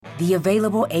The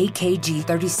available AKG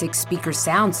 36-speaker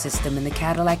sound system in the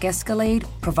Cadillac Escalade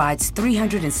provides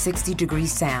 360-degree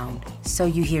sound, so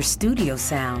you hear studio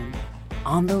sound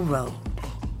on the road.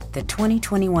 The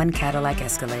 2021 Cadillac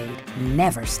Escalade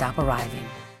never stop arriving.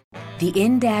 The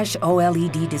in-dash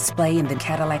OLED display in the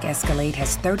Cadillac Escalade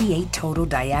has 38 total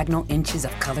diagonal inches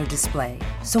of color display.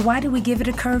 So why do we give it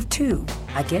a curve too?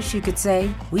 I guess you could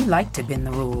say we like to bend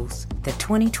the rules. The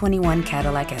 2021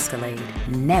 Cadillac Escalade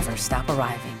never stop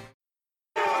arriving.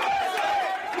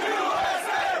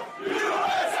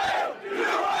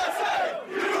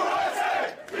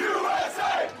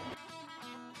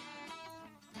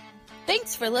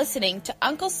 Thanks for listening to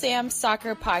Uncle Sam's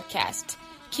Soccer Podcast,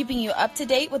 keeping you up to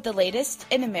date with the latest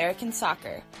in American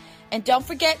soccer. And don't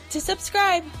forget to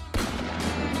subscribe.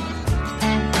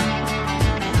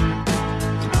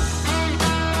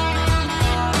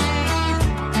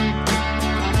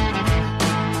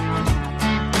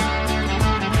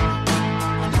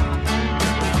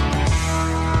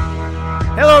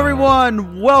 Hello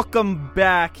everyone, welcome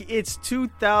back. It's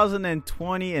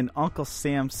 2020 and Uncle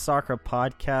Sam's Soccer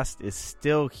Podcast is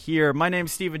still here. My name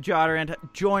is Steven Jotter, and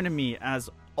joining me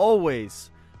as always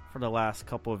for the last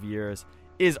couple of years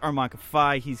is Armand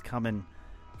Kafai. He's coming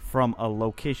from a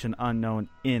location unknown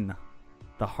in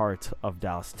the heart of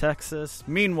Dallas, Texas.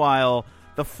 Meanwhile,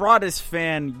 the fraudest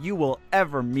fan you will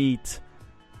ever meet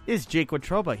is Jake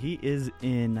Watroba. He is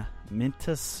in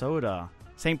Minnesota.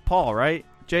 St. Paul, right?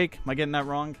 Jake, am I getting that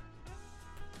wrong?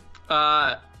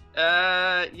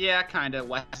 Yeah, kind of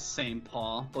West St.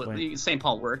 Paul. But St.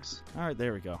 Paul works. All right,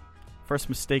 there we go. First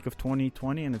mistake of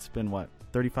 2020, and it's been,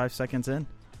 35 seconds in?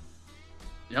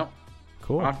 Yep.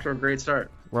 Cool. Off to a great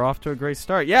start. We're off to a great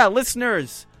start. Yeah,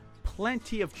 listeners,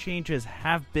 plenty of changes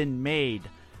have been made.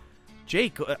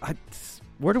 Jake,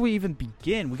 where do we even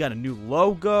begin? We got a new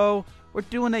logo. We're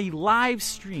doing a live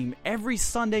stream every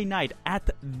Sunday night at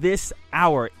this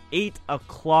hour, 8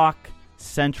 o'clock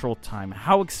Central Time.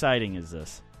 How exciting is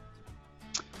this?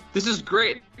 This is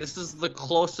great. This is the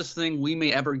closest thing we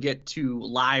may ever get to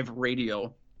live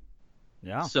radio.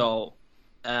 Yeah. So,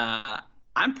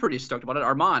 I'm pretty stoked about it.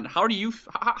 Armand, how are you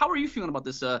feeling about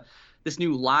this this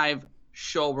new live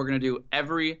show we're gonna do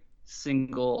every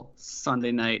single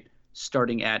Sunday night,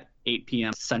 starting at 8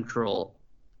 p.m. Central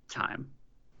Time?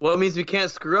 Well, it means we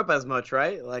can't screw up as much,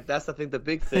 right? Like, that's, I think, the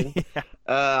big thing. Yeah.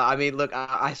 I mean, look,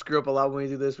 I screw up a lot when we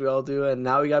do this. We all do. And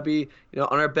now we got to be,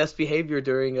 on our best behavior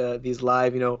during these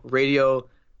live, radio.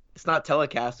 It's not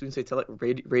telecast. We can say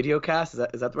radio cast. Is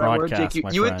that the right word? Broadcast,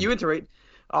 Jake, you iterate.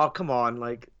 Oh, come on.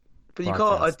 But you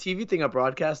call a TV thing a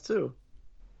broadcast, too.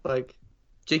 Jake,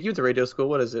 you went to radio school.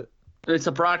 What is it? It's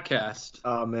a broadcast.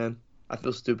 Oh, man. I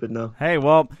feel stupid now. Hey,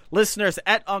 well, listeners,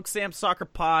 at Uncle Sam Soccer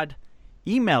Pod,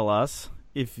 email us.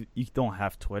 If you don't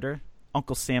have Twitter,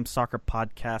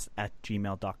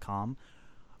 UncleSamSoccerPodcast@gmail.com.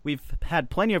 We've had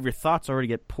plenty of your thoughts already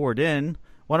get poured in.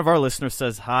 One of our listeners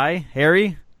says, hi,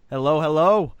 Harry.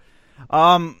 Hello.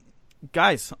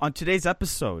 Guys, on today's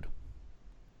episode,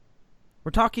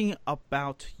 we're talking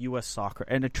about U.S. soccer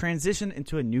and a transition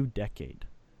into a new decade.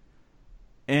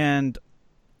 And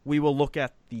we will look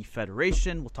at the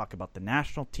federation. We'll talk about the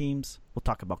national teams. We'll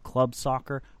talk about club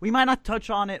soccer. We might not touch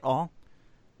on it all.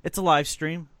 It's a live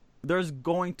stream. There's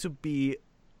going to be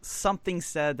something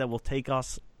said that will take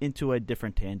us into a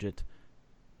different tangent.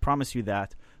 Promise you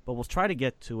that. But we'll try to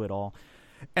get to it all.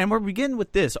 And we'll begin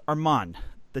with this. Armand,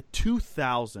 the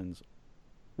 2000s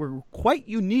were quite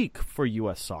unique for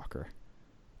U.S. soccer.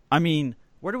 I mean,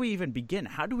 where do we even begin?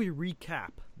 How do we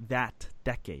recap that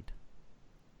decade?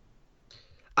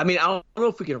 I mean, I don't know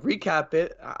if we can recap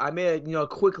it. I made a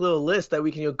quick little list that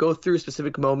we can go through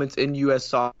specific moments in U.S.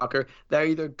 soccer that are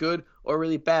either good or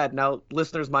really bad. Now,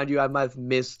 listeners, mind you, I might have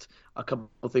missed a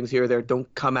couple of things here or there.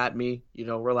 Don't come at me,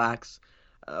 relax.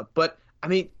 But, I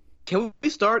mean, can we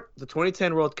start the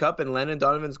 2010 World Cup and Landon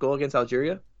Donovan's goal against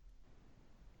Algeria?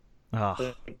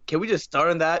 Oh. Can we just start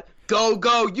on that?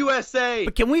 Go, USA!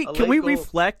 But can we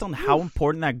reflect on how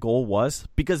important that goal was?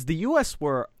 Because the U.S.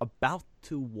 were about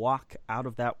to walk out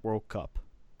of that World Cup.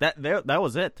 That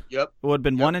was it. Yep. It would have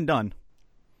been one and done.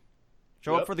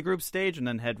 Show Yep. up for the group stage and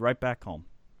then head right back home.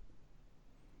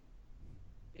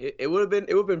 It would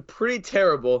have been pretty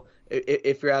terrible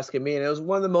if you're asking me. And it was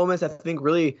one of the moments I think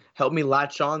really helped me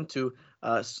latch on to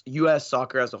U.S.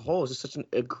 soccer as a whole. It's just such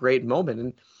a great moment.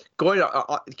 And going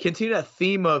to continue that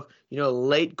theme of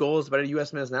late goals by the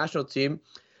U.S. men's national team.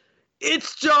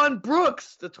 It's John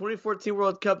Brooks, the 2014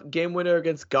 World Cup game winner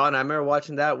against Ghana. I remember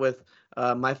watching that with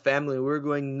my family. We were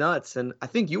going nuts, and I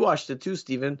think you watched it too,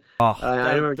 Steven.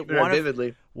 I remember it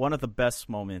vividly. One of the best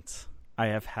moments I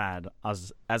have had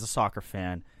as a soccer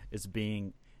fan is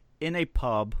being in a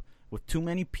pub with too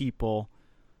many people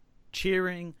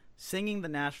cheering, singing the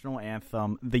national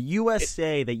anthem. The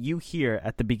USA that you hear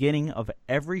at the beginning of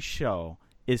every show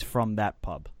is from that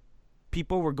pub.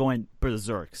 People were going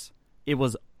berserks. It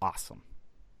was awesome.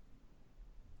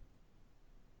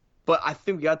 But I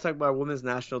think we got to talk about our women's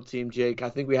national team, Jake. I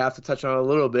think we have to touch on it a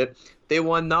little bit. They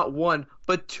won not one,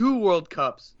 but 2 World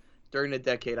Cups during the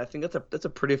decade. I think that's a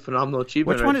pretty phenomenal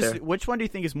achievement. Which one do you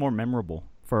think is more memorable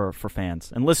for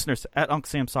fans and listeners at Uncle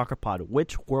Sam Soccer Pod?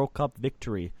 Which World Cup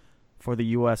victory for the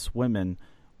U.S. women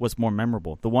was more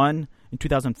memorable? The one in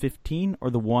 2015 or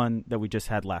the one that we just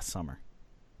had last summer?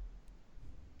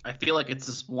 I feel like it's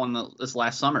this lame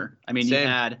last summer. I mean, Same. You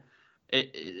had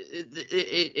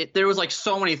there was like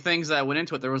so many things that went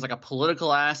into it. There was like a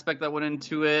political aspect that went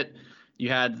into it. You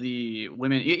had the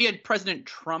women. You had President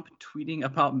Trump tweeting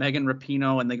about Megan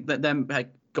Rapinoe and them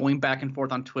like going back and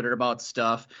forth on Twitter about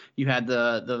stuff. You had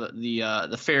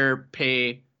the fair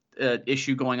pay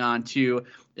issue going on too.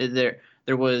 There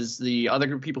was the other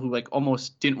group of people who like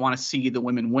almost didn't want to see the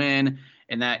women win,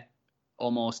 and that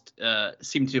almost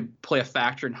seemed to play a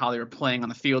factor in how they were playing on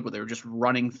the field, where they were just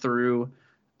running through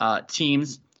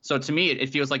teams. So to me, it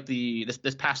feels like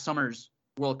this past summer's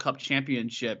World Cup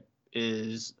championship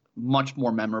is much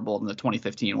more memorable than the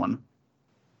 2015 one.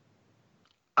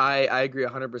 I agree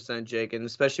 100%, Jake, and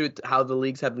especially with how the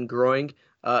leagues have been growing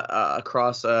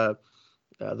across the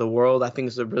world. I think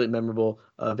it's a really memorable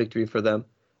victory for them.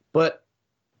 But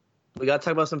we got to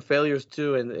talk about some failures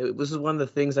too, and this is one of the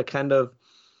things that kind of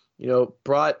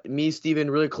brought me,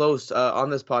 Steven, really close on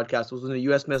this podcast was when the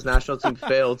U.S. men's national team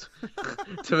failed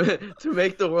to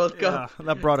make the World Cup. Yeah,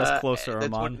 that brought us closer,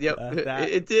 Armand.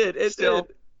 It did.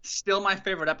 Still my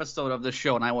favorite episode of the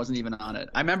show, and I wasn't even on it.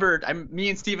 I remember me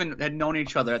and Steven had known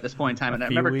each other at this point in time, and I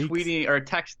remember tweeting or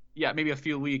text, maybe a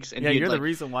few weeks. And you're the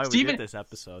reason why we did this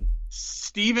episode.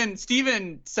 Steven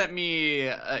sent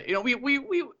me,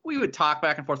 we would talk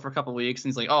back and forth for a couple of weeks, and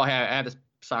he's like, oh, hey, I had this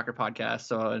soccer podcast,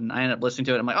 and I ended up listening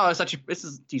to it. I'm like, oh, this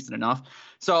is decent enough.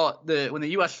 So when the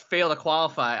U.S. failed to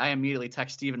qualify, I immediately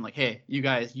text Steven like, hey, you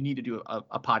guys, you need to do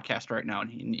a podcast right now.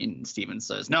 And Steven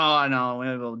says, no,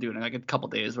 we'll do it in like a couple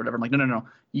days or whatever. I'm like, no,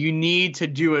 you need to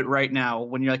do it right now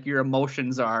when you're like your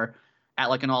emotions are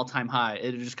at like an all-time high.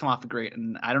 It'll just come off great.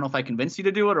 And I don't know if I convinced you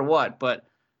to do it or what, but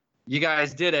you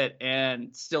guys did it,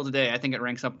 and still today, I think it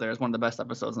ranks up there as one of the best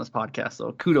episodes in this podcast.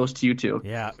 So kudos to you too.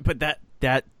 Yeah, but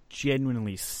that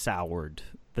genuinely soured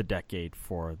the decade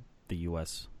for the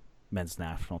U.S. men's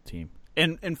national team,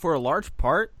 and for a large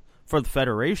part for the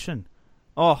federation.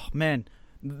 Oh man,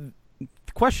 the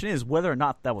question is whether or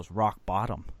not that was rock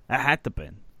bottom. That had to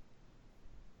been.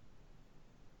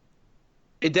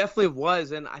 It definitely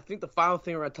was, and I think the final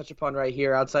thing we're going to touch upon right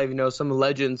here, outside of some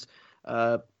legends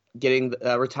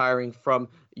retiring from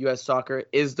U.S. soccer,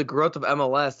 is the growth of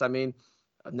MLS. I mean,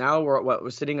 now we're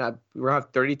sitting at we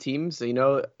have 30 teams,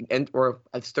 or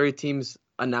 30 teams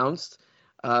announced.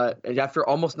 And after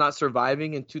almost not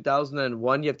surviving in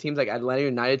 2001, you have teams like Atlanta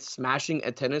United smashing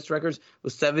attendance records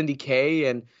with 70K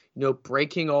and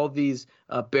breaking all these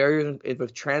barriers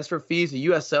with transfer fees. The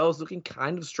USL is looking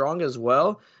kind of strong as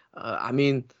well. I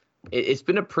mean, it's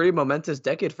been a pretty momentous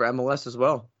decade for MLS as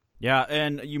well. Yeah,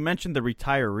 and you mentioned the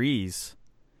retirees.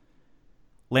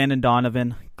 Landon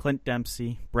Donovan, Clint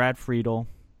Dempsey, Brad Friedel,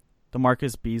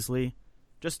 DeMarcus Beasley,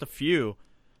 just a few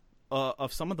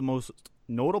of some of the most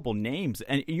notable names.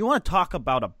 And you want to talk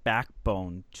about a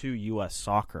backbone to U.S.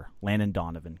 soccer. Landon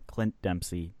Donovan, Clint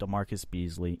Dempsey, DeMarcus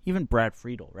Beasley, even Brad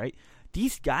Friedel, right?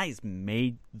 These guys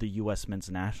made the U.S. men's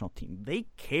national team. They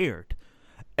cared.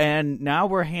 And now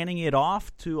we're handing it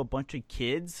off to a bunch of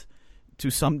kids, to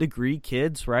some degree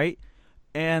kids, right?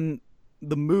 And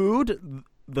the mood,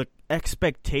 the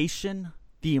expectation,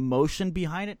 the emotion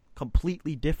behind it,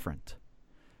 completely different.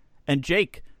 And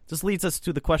Jake, this leads us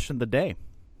to the question of the day.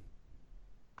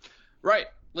 Right.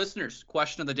 Listeners,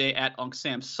 question of the day at Uncle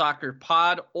Sam Soccer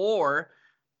Pod or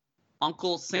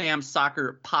Uncle Sam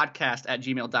Soccer Podcast at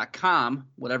gmail.com,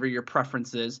 whatever your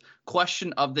preference is.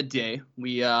 Question of the day.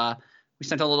 We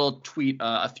sent a little tweet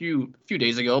a few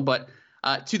days ago, but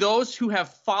to those who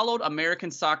have followed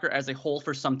American soccer as a whole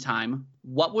for some time,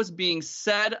 what was being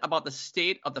said about the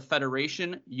state of the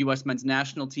federation, U.S. men's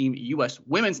national team, U.S.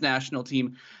 women's national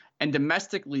team, and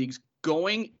domestic leagues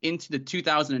going into the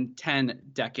 2010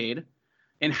 decade?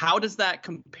 And how does that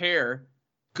compare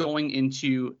going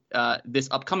into this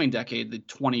upcoming decade, the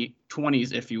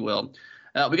 2020s, if you will?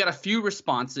 We got a few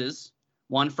responses.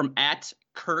 One from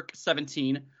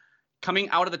 @Kirk17. Coming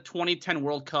out of the 2010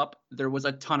 World Cup, there was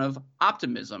a ton of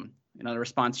optimism. Another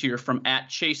response here from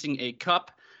 @ChasingACup.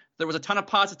 There was a ton of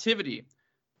positivity.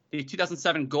 the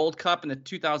 2007 Gold Cup and the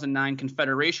 2009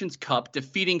 Confederations Cup.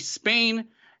 Defeating Spain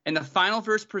in the final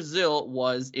versus Brazil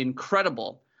was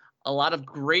incredible. A lot of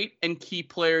great and key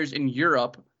players in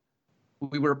Europe.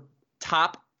 We were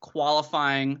top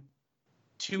qualifying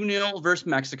 2-0 versus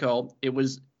Mexico. It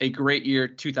was a great year,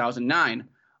 2009.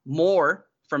 More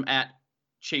from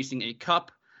 @Chasing a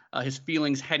Cup. His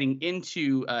feelings heading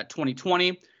into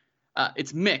 2020.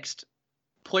 It's mixed.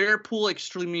 Player pool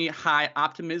extremely high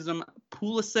optimism.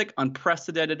 Pulisic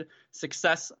unprecedented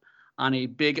success on a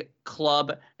big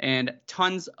club and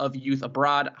tons of youth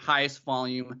abroad. Highest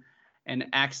volume and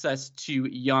access to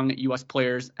young U.S.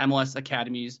 players. MLS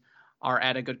academies are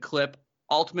at a good clip.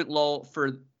 Ultimate low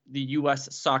for the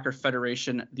U.S. Soccer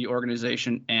Federation, the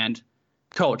organization, and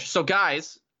coach. So,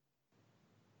 guys,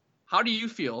 how do you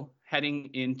feel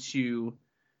heading into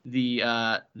this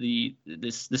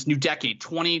new decade,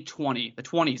 2020, the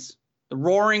 20s, the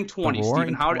roaring 20s?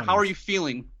 Stephen, how are you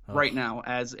feeling right now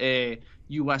as a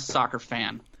U.S. soccer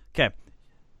fan? Okay,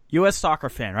 U.S. soccer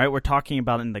fan, right? We're talking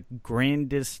about in the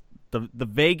grandest, the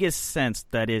vaguest sense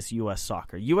that is U.S.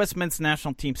 soccer. U.S. men's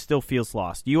national team still feels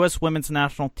lost. U.S. women's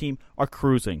national team are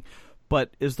cruising.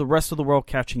 But is the rest of the world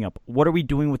catching up? What are we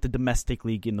doing with the domestic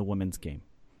league in the women's game?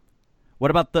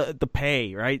 What about the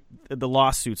pay, right? The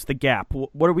lawsuits, the gap.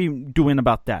 What are we doing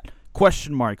about that?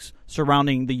 Question marks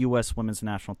surrounding the U.S. women's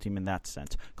national team in that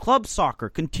sense. Club soccer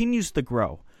continues to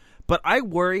grow. But I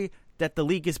worry that the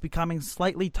league is becoming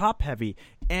slightly top-heavy,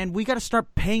 and we got to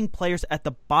start paying players at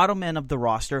the bottom end of the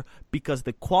roster because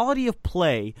the quality of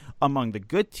play among the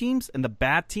good teams and the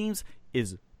bad teams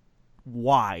is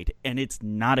wide, and it's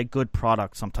not a good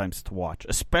product sometimes to watch,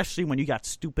 especially when you got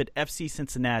stupid FC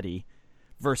Cincinnati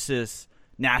versus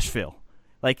Nashville.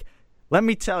 Like, let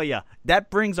me tell you, that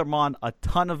brings Armand a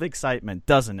ton of excitement,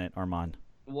 doesn't it, Armand?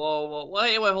 Whoa,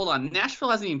 wait, hold on. Nashville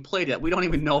hasn't even played yet. We don't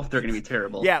even know if they're going to be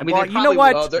terrible. Yeah, I mean, well, you know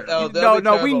what?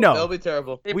 We know. They'll be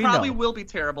terrible. They probably will be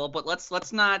terrible, but let's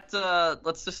just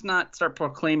not start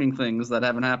proclaiming things that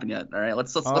haven't happened yet. All right,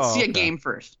 let's see a game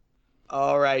first.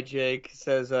 All right, Jake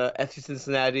says FC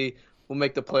Cincinnati will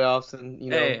make the playoffs, and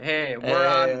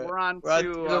we're on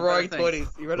to the Roaring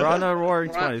 20s. We're on the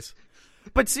Roaring 20s.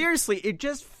 But seriously, it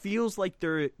just feels like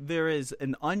there is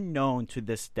an unknown to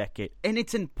this decade, and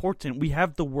it's important. We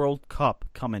have the World Cup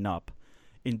coming up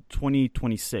in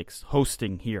 2026,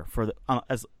 hosting here for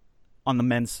as on the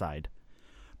men's side.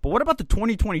 But what about the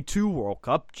 2022 World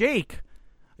Cup, Jake?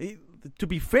 To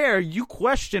be fair, you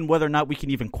question whether or not we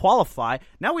can even qualify.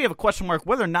 Now we have a question mark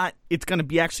whether or not it's going to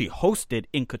be actually hosted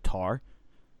in Qatar.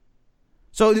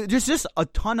 So there's just a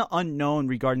ton of unknown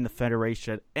regarding the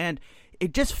federation, and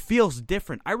it just feels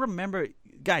different. I remember,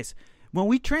 guys, when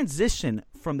we transitioned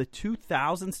from the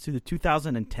 2000s to the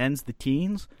 2010s, the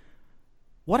teens,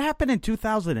 what happened in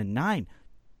 2009?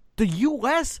 The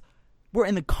U.S. were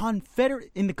in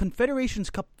the Confederations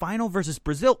Cup final versus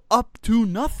Brazil up to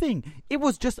nothing. It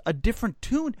was just a different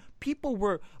tune. People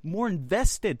were more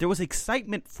invested. There was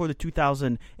excitement for the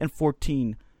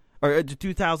 2014 or the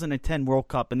 2010 World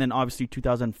Cup, and then obviously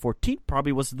 2014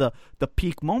 probably was the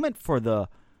peak moment for the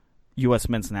U.S.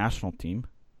 men's national team.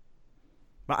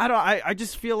 But I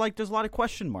just feel like there's a lot of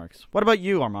question marks. What about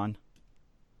you, Armand?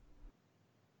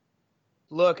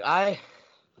 Look,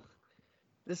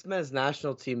 this men's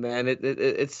national team, man,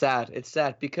 it's sad. It's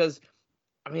sad because,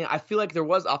 I mean, I feel like there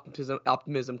was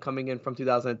optimism coming in from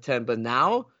 2010, but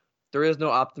now there is no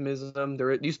optimism.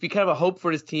 There used to be kind of a hope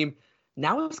for this team.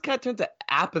 Now it's kind of turned to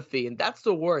apathy, and that's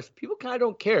the worst. People kind of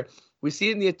don't care. We see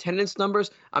it in the attendance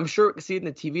numbers. I'm sure we see it in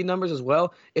the TV numbers as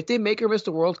well. If they make or miss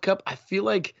the World Cup, I feel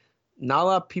like not a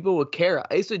lot of people would care.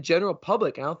 It's the general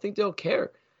public. I don't think they'll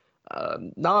care. Not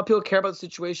a lot of people care about the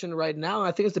situation right now.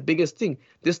 I think it's the biggest thing.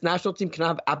 This national team cannot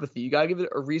have apathy. You got to give it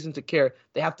a reason to care.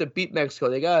 They have to beat Mexico.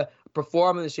 They got to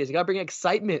perform in the States. They got to bring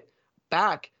excitement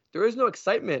back. There is no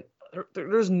excitement.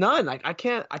 There's none. I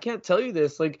can't tell you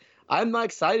this. Like, I'm not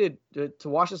excited to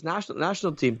watch this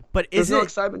national team. But there's no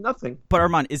excitement, nothing. But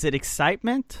Armand, is it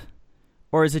excitement,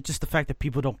 or is it just the fact that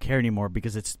people don't care anymore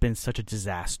because it's been such a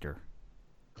disaster?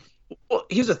 Well,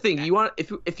 here's the thing.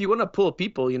 If you want to pull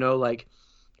people, like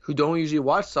who don't usually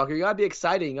watch soccer, you gotta be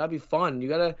exciting. You gotta be fun. You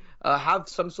gotta have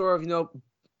some sort of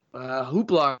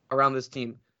hoopla around this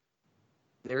team.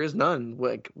 There is none.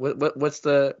 Like what's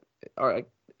the? All right.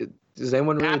 Does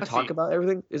anyone really talk about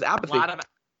everything? There's apathy.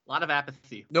 A lot of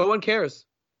apathy. No one cares.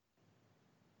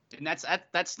 And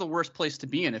that's the worst place to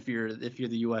be in if you're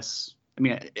the U.S. I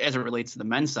mean, as it relates to the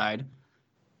men's side.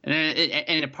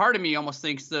 And a part of me almost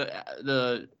thinks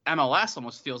the MLS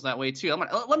almost feels that way too.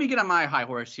 Let me get on my high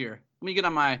horse here. Let me get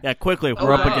on my quickly.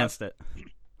 We're up against it.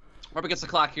 We're up against the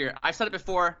clock here. I've said it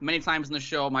before many times in the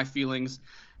show. My feelings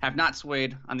have not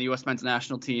swayed on the U.S. men's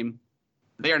national team.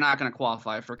 They are not going to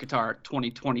qualify for Qatar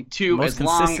 2022. Most as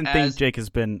consistent long thing as, Jake has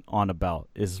been on about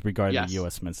is regarding Yes. the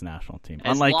U.S. men's national team.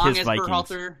 as Unlike long his as Vikings.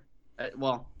 Berhalter,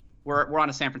 well, we're on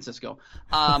to San Francisco.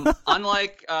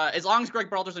 Unlike as long as Greg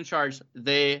Berhalter's in charge,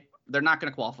 they're not going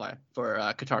to qualify for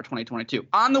Qatar 2022.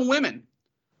 On the women,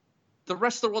 the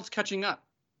rest of the world's catching up.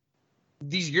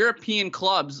 These European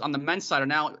clubs on the men's side are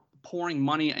now pouring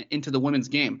money into the women's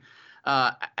game.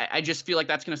 I just feel like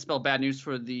that's going to spell bad news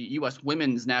for the U.S.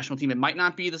 women's national team. It might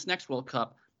not be this next World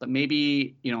Cup, but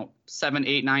maybe 7,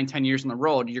 8, 9, 10 years on the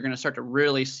road, you're going to start to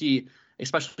really see,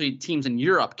 especially teams in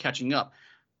Europe, catching up.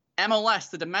 MLS,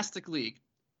 the domestic league,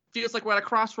 feels like we're at a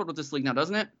crossroad with this league now,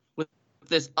 doesn't it? With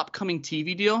this upcoming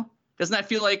TV deal, doesn't that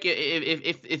feel like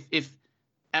if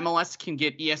MLS can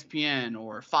get ESPN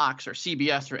or Fox or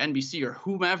CBS or NBC or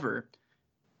whomever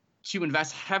to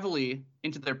invest heavily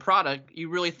into their product, you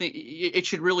really think it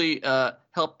should really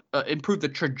help improve the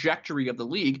trajectory of the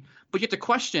league. But you have to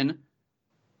question,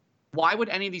 why would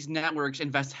any of these networks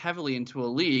invest heavily into a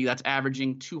league that's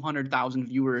averaging 200,000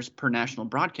 viewers per national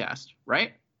broadcast,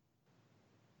 right?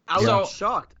 I was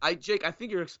shocked. Jake, I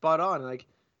think you're spot on. Like,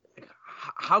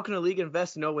 how can a league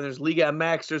invest? When there's Liga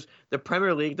MX, there's the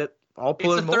Premier League that all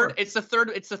pull in more. It's the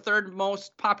third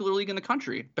most popular league in the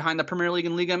country, behind the Premier League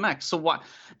and Liga MX. So what?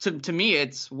 To me,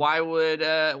 it's why would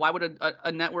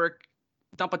a network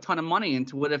dump a ton of money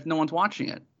into it if no one's watching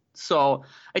it? So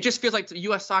it just feels like the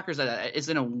U.S. soccer is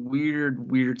in a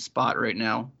weird spot right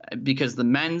now, because the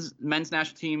men's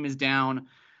national team is down,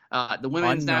 the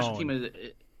women's national team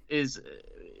is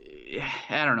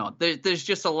I don't know. There's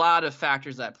just a lot of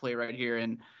factors that play right here,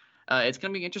 and it's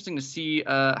going to be interesting to see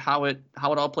how it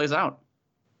all plays out.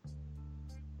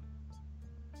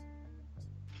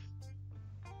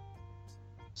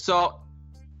 So,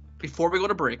 before we go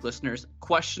to break, listeners,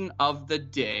 question of the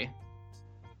day: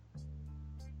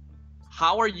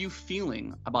 how are you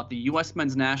feeling about the U.S.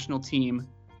 men's national team,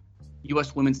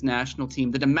 U.S. women's national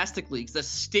team, the domestic leagues, the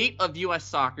state of U.S.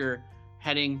 soccer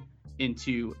heading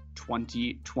into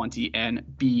 2020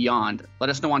 and beyond? Let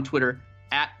us know on Twitter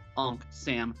at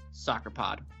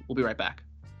UncSamSoccerPod. We'll be right back.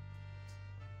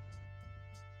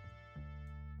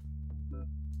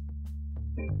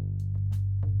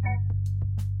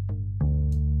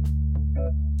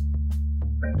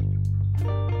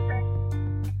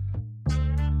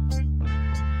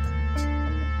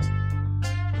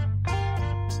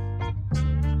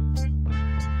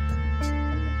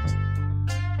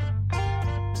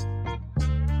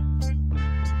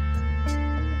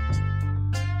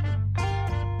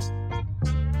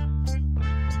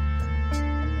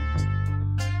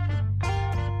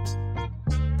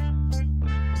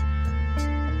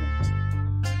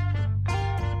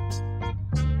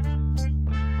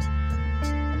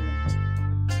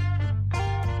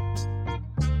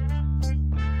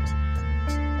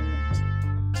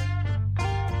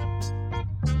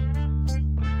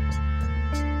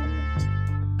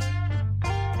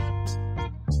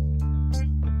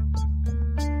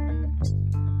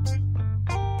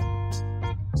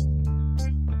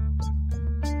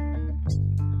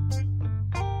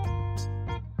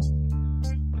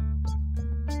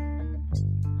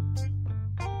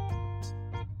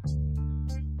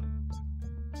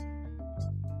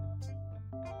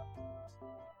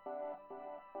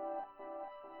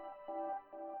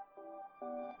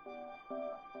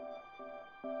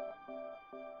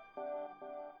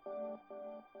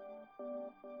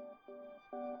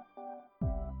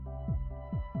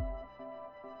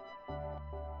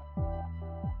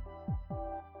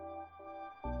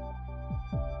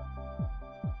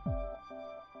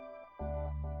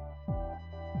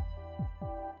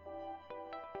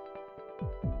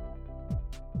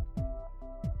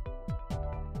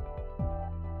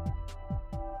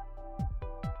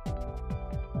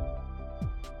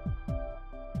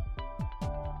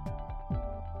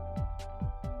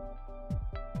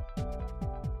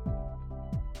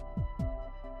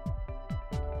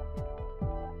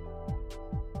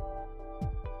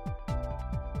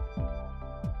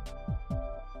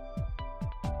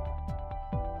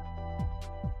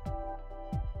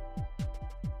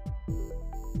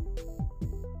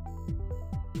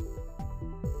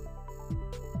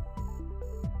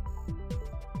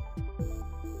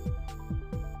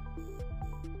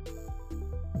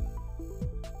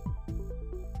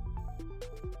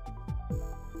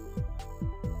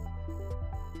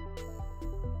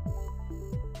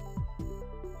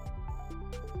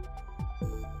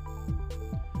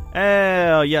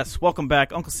 Yes, welcome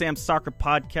back. Uncle Sam's Soccer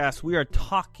Podcast. We are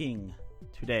talking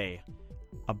today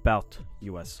about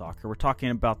U.S. soccer. We're talking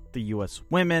about the U.S.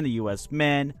 women, the U.S.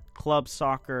 men, club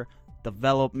soccer,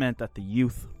 development at the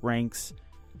youth ranks.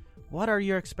 What are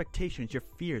your expectations, your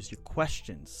fears, your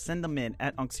questions? Send them in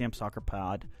at Uncle Sam Soccer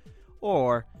Pod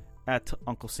or at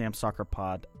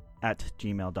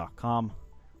UncleSamSoccerPod@gmail.com.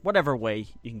 Whatever way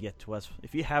you can get to us.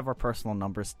 If you have our personal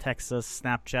numbers, text us,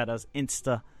 Snapchat us,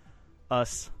 Insta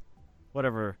us,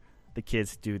 whatever the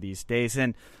kids do these days.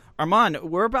 And Armand,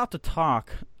 we're about to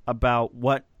talk about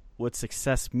what would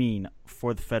success mean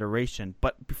for the Federation.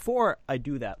 But before I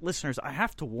do that, listeners, I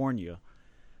have to warn you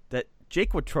that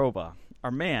Jake Wotruba,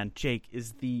 our man, Jake,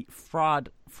 is the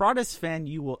fraudest fan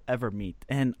you will ever meet.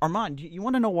 And Armand, you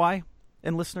want to know why?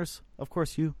 And listeners, of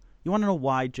course, you want to know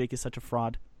why Jake is such a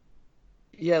fraud?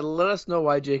 Yeah, let us know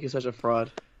why Jake is such a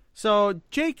fraud. So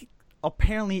Jake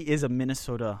apparently is a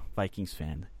Minnesota Vikings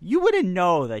fan. You wouldn't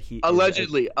know that he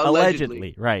allegedly.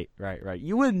 Right.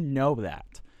 You wouldn't know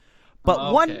that.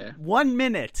 But Okay. one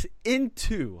minute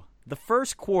into the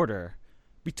first quarter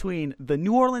between the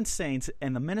New Orleans Saints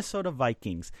and the Minnesota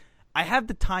Vikings, I have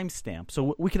the timestamp,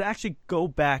 so we could actually go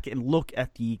back and look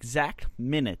at the exact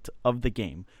minute of the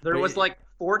game. There was like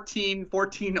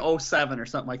 14:07 or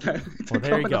something like that. Well,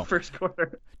 there you go. The first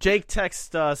quarter. Jake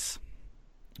texted us.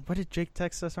 What did Jake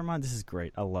text us, Armand? This is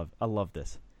great. I love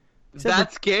this. He said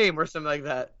That's game or something like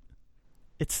that.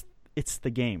 It's the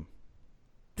game.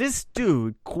 This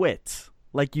dude quits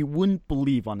like you wouldn't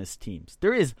believe on his teams.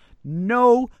 There is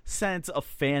no sense of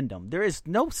fandom. There is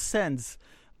no sense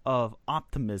of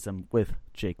optimism with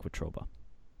Jake Wotruba.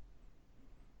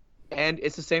 And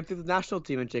it's the same thing with the national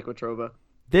team and Jake Wotruba.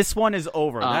 This one is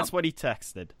over. That's what he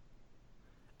texted.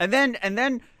 And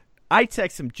then I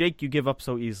text him, Jake, you give up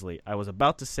so easily. I was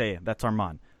about to say, that's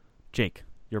Armand. Jake,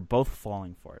 you're both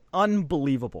falling for it.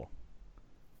 Unbelievable.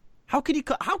 How can you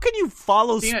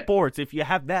follow sports if you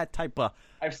have that type of...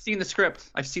 I've seen the script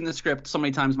so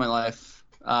many times in my life.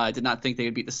 I did not think they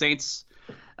would beat the Saints.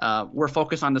 We're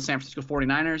focused on the San Francisco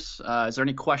 49ers. Is there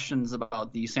any questions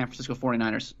about the San Francisco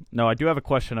 49ers? No, I do have a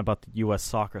question about the U.S.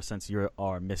 soccer since you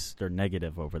are Mr.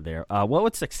 Negative over there. What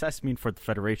would success mean for the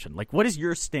Federation? Like, what is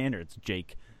your standards,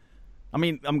 Jake? I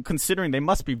mean, I'm considering they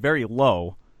must be very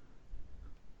low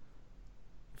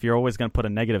if you're always going to put a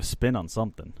negative spin on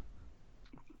something.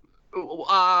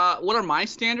 What are my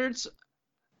standards?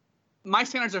 My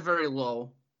standards are very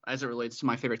low as it relates to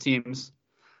my favorite teams.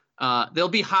 They'll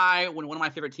be high when one of my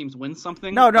favorite teams wins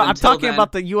something. No, I'm talking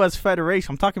about the U.S.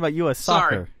 Federation. I'm talking about U.S.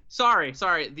 soccer. Sorry.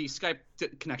 The Skype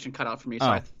connection cut out for me,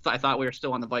 so I thought we were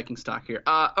still on the Viking stock here.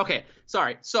 Okay,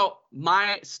 sorry. So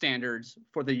my standards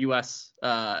for the U.S.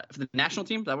 For the national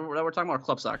team that we're talking about, or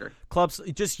club soccer? Clubs,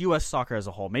 just U.S. soccer as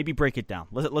a whole. Maybe break it down.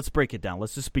 Let's break it down.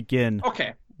 Let's just begin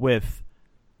with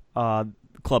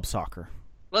club soccer.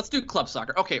 Let's do club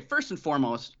soccer. Okay, first and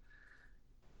foremost,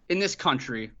 in this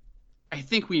country, I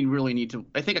think we really need to.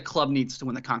 I think a club needs to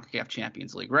win the CONCACAF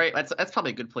Champions League, right? That's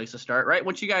probably a good place to start, right?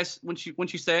 Wouldn't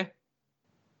you say?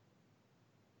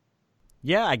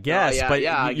 Yeah, I guess.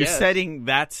 You're guess. setting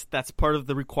that's part of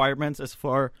the requirements as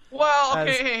far. Well,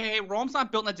 okay, hey, Rome's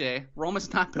not built in a day. Rome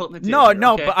is not built in a day. No,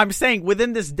 okay? But I'm saying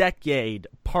within this decade,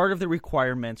 part of the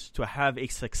requirements to have a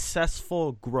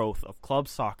successful growth of club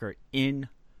soccer in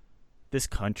this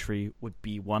country would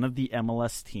be one of the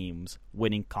MLS teams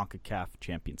winning CONCACAF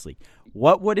Champions League.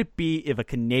 What would it be if a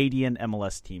Canadian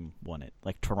MLS team won it,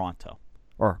 like Toronto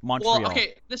or Montreal? Well,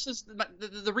 okay, this is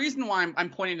the reason why I'm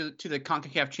pointing to the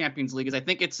CONCACAF Champions League is I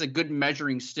think it's a good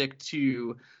measuring stick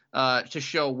to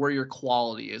show where your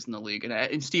quality is in the league.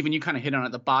 And Steven, you kind of hit on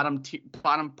it. The bottom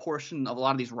portion of a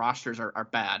lot of these rosters are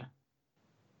bad.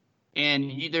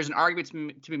 And there's an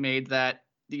argument to be made that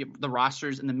the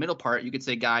rosters in the middle part, you could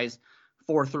say guys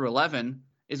 4 through 11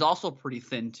 is also pretty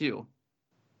thin too.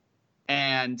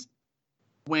 And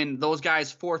when those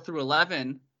guys 4 through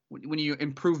 11, when you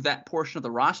improve that portion of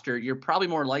the roster, you're probably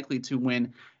more likely to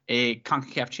win a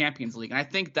CONCACAF Champions League. And I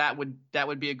think that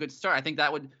would be a good start. I think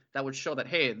that would show that,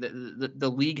 hey, the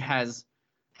league has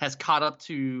caught up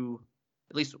to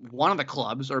at least one of the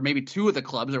clubs, or maybe two of the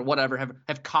clubs, or whatever,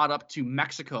 have caught up to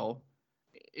Mexico,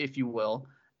 if you will,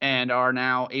 and are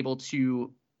now able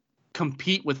to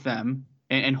compete with them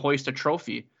and hoist a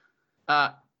trophy.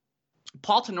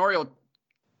 Paul Tenorio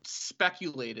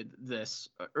speculated this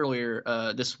earlier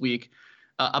this week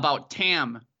about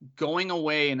TAM going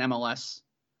away in MLS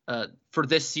for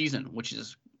this season, which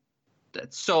is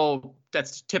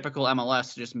that's typical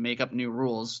MLS to just make up new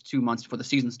rules 2 months before the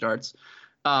season starts.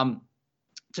 To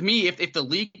me, if the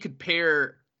league could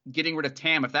pair getting rid of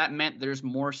TAM, if that meant there's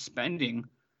more spending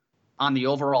on the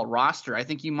overall roster, I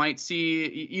think you might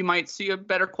see a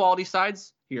better quality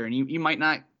sides here, and you might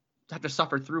not have to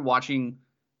suffer through watching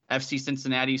FC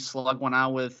Cincinnati slug one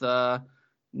out with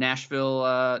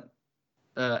Nashville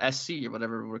SC or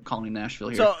whatever we're calling Nashville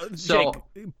here. So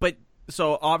Jake,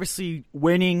 so obviously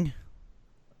winning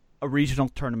a regional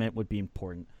tournament would be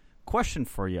important. Question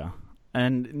for you,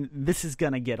 and this is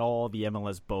going to get all the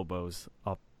MLS Bobos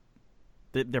up.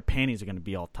 Their panties are going to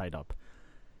be all tied up.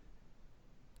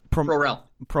 Pro-Rel.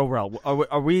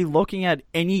 Are we looking at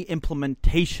any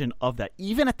implementation of that,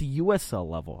 even at the USL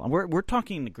level? And we're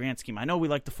talking in the grand scheme. I know we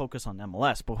like to focus on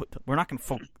MLS, but we're not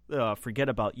going to forget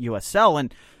about USL.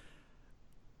 And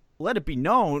let it be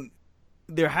known,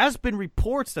 there has been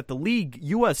reports that the league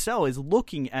USL is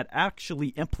looking at actually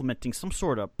implementing some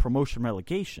sort of promotion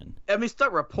relegation. I mean, it's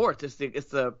not reports. It's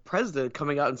the president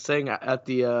coming out and saying at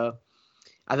the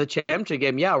championship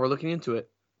game, yeah, we're looking into it.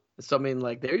 So I mean,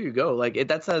 like, there you go. Like,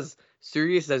 that's as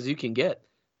serious as you can get.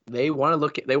 They want to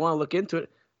look into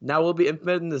it. Now we'll be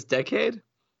implemented in this decade.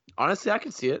 Honestly, I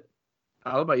could see it.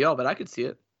 I don't know about y'all, but I could see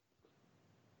it.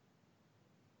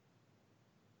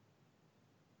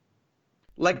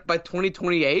 Like by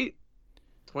 2028,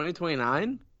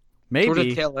 2029, maybe toward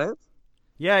the tail end.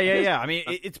 Yeah. I mean,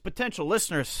 it's potential.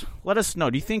 Listeners, let us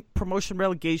know. Do you think promotion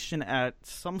relegation at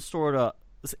some sort of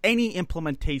any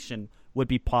implementation would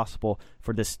be possible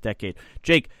for this decade?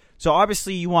 Jake, so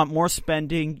obviously you want more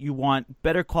spending, you want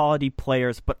better quality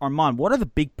players, but Armand, what are the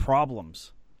big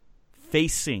problems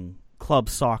facing club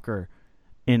soccer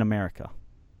in America?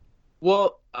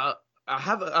 Well, I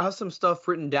have some stuff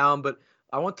written down, but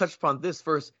I want to touch upon this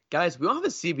first. Guys, we don't have a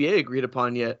CBA agreed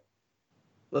upon yet.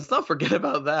 Let's not forget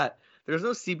about that. There's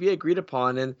no CBA agreed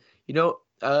upon, and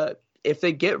if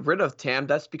they get rid of TAM,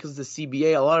 that's because of the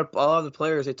CBA. A lot of the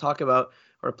players they talk about,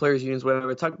 or players unions, whatever,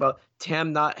 they talk about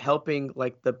TAM not helping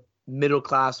like the middle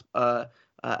class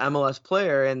MLS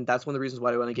player, and that's one of the reasons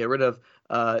why they want to get rid of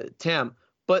TAM.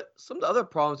 But some of the other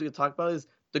problems we could talk about is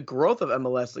the growth of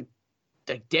MLS.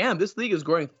 Like damn, this league is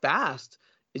growing fast.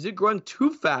 Is it growing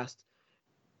too fast?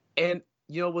 And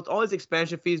with all these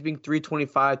expansion fees being $325,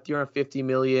 $350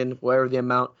 million, whatever the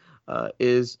amount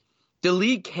is, the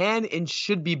league can and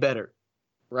should be better,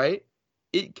 right?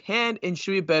 It can and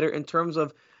should be better in terms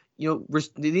of, they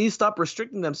need to stop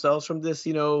restricting themselves from this,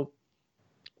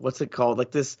 what's it called?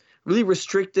 Like this really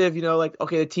restrictive, like,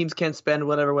 okay, the teams can't spend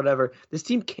whatever.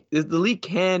 The league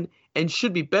can and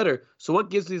should be better. So what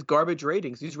gives these garbage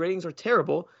ratings? These ratings are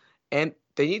terrible, and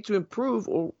they need to improve,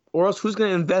 or else who's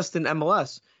going to invest in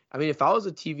MLS? I mean, if I was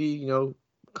a TV,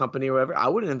 company or whatever, I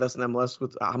wouldn't invest in MLS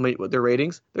with their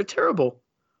ratings. They're terrible.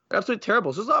 They're absolutely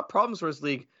terrible. So there's a lot of problems for this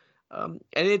league. And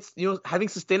it's, having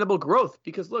sustainable growth,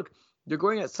 because look, they're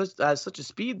growing at such a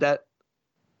speed that,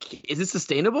 is it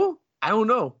sustainable? I don't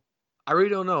know. I really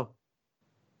don't know.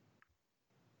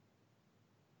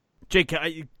 Jake,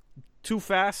 too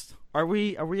fast? Are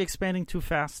we expanding too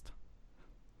fast?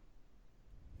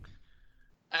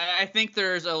 I think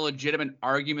there's a legitimate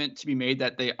argument to be made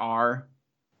that they are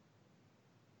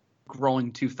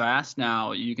growing too fast.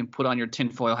 Now, you can put on your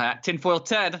tinfoil hat. Tinfoil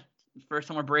Ted, first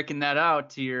time we're breaking that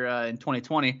out here in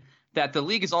 2020, that the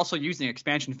league is also using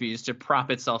expansion fees to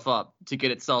prop itself up, to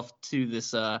get itself to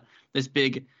this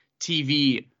big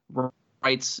TV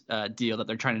rights deal that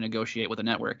they're trying to negotiate with the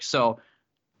network. So,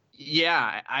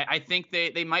 yeah, I think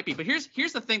they might be. But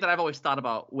here's the thing that I've always thought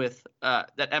about with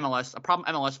that MLS, a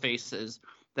problem MLS faces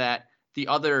that the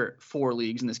other 4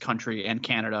 leagues in this country and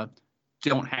Canada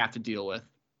don't have to deal with.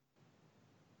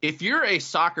 If you're a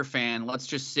soccer fan, let's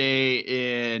just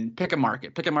say pick a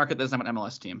market that doesn't have an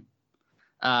MLS team.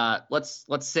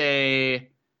 Let's say,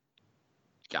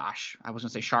 gosh, I was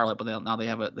gonna say Charlotte, but now they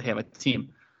have a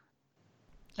team.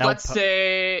 We'll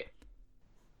say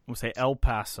El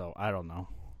Paso. I don't know.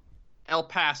 El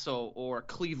Paso or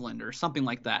Cleveland or something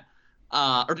like that.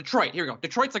 Or Detroit. Here we go.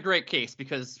 Detroit's a great case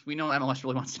because we know MLS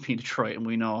really wants to be in Detroit, and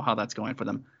we know how that's going for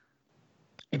them.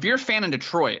 If you're a fan in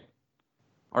Detroit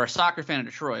or a soccer fan in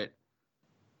Detroit,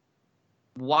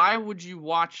 why would you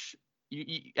watch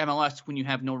MLS when you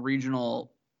have no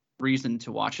regional reason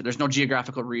to watch it? There's no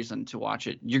geographical reason to watch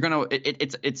it.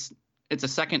 It's a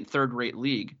second, third-rate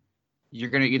league.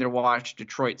 You're gonna either watch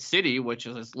Detroit City, which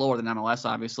is lower than MLS,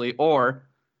 obviously, or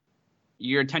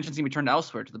your attention's going to be turned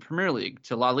elsewhere, to the Premier League,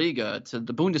 to La Liga, to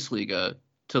the Bundesliga,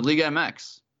 to Liga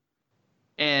MX.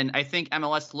 And I think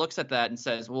MLS looks at that and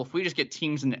says, well, if we just get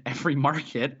teams in every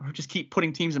market, or just keep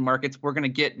putting teams in markets, we're going to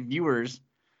get viewers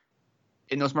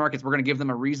in those markets. We're going to give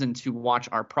them a reason to watch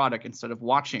our product instead of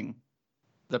watching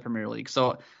the Premier League.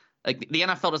 So, like, the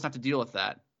NFL doesn't have to deal with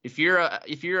that. If you're a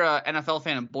NFL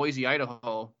fan in Boise,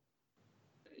 Idaho,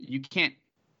 you're going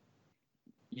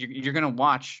to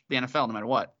watch the NFL no matter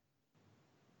what.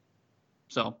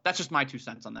 So that's just my 2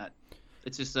 cents on that.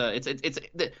 It's just it's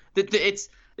the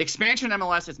expansion in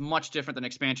MLS is much different than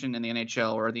expansion in the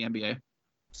NHL or the NBA.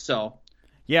 So,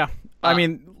 yeah, I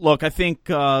mean, look, I think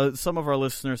some of our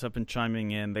listeners have been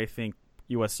chiming in. They think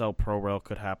USL Pro Rail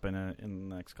could happen in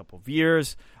the next couple of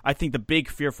years. I think the big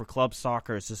fear for club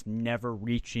soccer is just never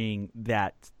reaching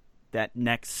that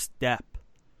next step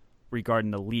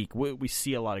regarding the league. We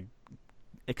see a lot of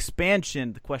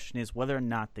expansion. The question is whether or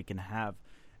not they can have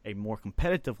a more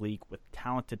competitive league with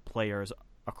talented players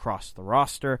across the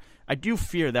roster. I do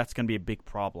fear that's going to be a big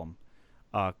problem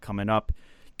coming up.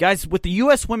 Guys, with the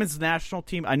U.S. women's national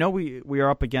team, I know we are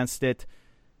up against it.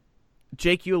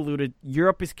 Jake, you alluded,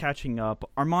 Europe is catching up.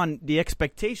 Armand, the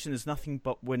expectation is nothing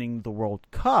but winning the World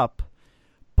Cup.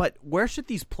 But where should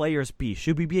these players be?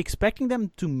 Should we be expecting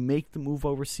them to make the move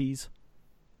overseas?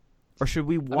 Or should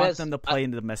we want them to play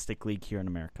in the domestic league here in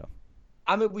America?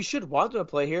 I mean, we should want them to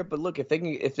play here, but look, if they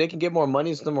can get more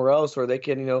money somewhere else, or they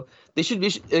can, they should be.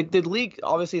 The league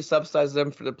obviously subsidizes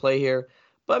them to play here.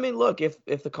 But I mean, look, if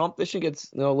the competition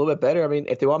gets a little bit better, I mean,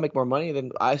 if they want to make more money,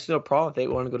 then I see no problem if they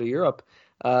want to go to Europe.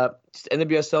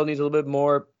 NWSL needs a little bit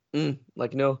more. They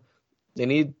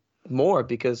need more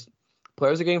because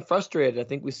players are getting frustrated. I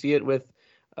think we see it with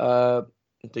the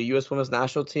U.S. Women's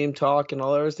National Team talk and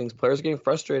all those things. Players are getting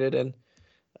frustrated, and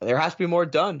there has to be more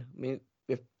done. I mean,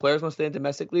 if players want to stay in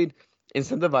domestic league,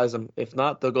 incentivize them. If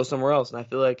not, they'll go somewhere else. And I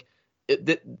feel like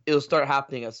it'll start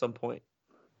happening at some point.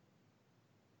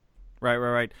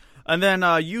 Right. And then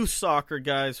youth soccer,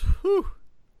 guys,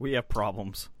 we have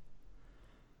problems.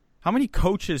 How many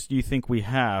coaches do you think we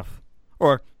have?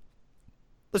 Or,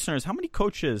 listeners, how many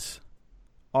coaches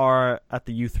are at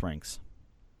the youth ranks?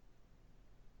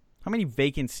 How many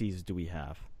vacancies do we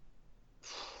have?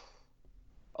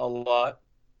 A lot.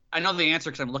 I know the answer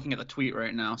because I'm looking at the tweet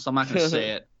right now, so I'm not going to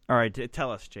say it. All right,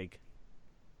 tell us, Jake.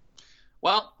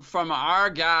 Well, from our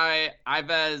guy,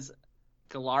 Ives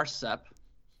Galarsep,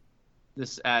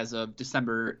 this as of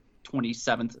December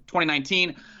 27th,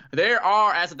 2019, there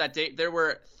are, as of that date, there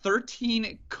were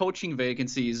 13 coaching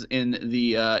vacancies in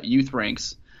the youth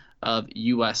ranks of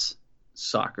U.S.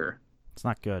 soccer. It's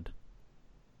not good.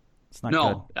 It's not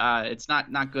good. It's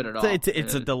not good at all. It's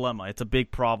a dilemma. It's a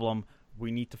big problem.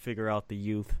 We need to figure out the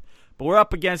youth. But we're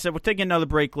up against it. We're taking another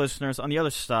break, listeners. On the other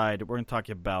side, we're going to talk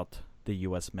about the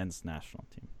U.S. men's national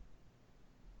team.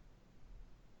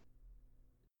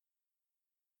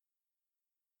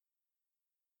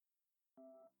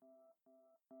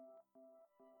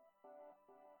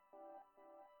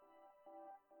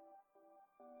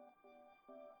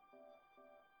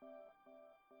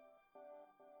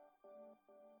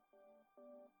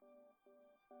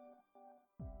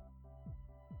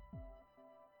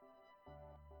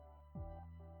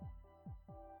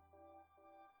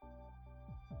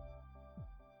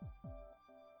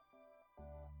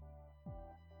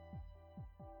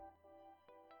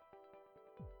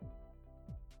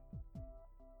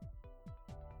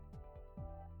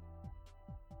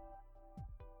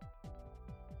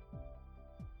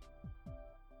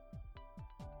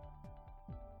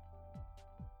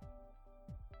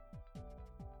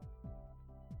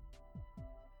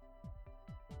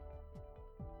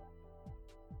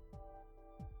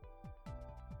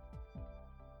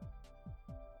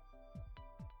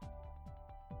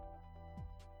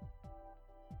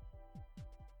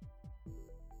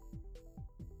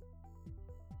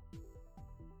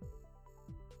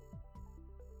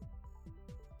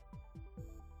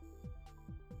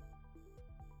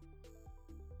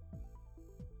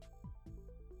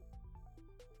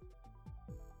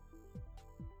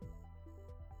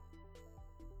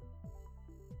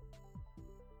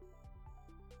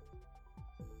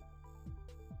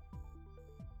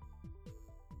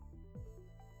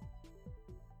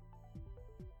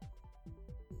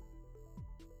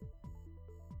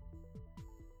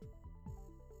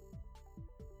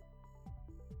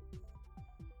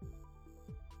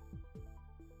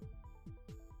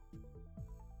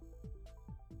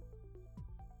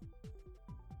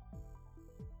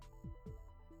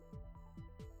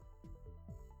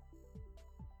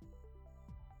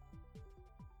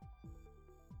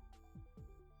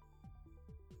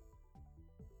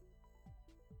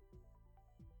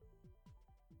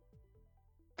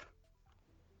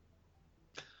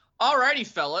 Alrighty,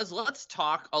 fellas, let's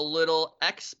talk a little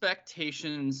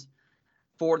expectations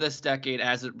for this decade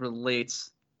as it relates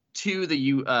to the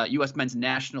U.S. men's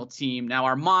national team. Now,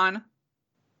 Armand,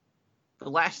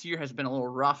 the last year has been a little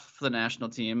rough for the national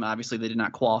team. Obviously, they did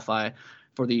not qualify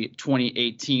for the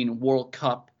 2018 World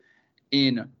Cup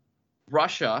in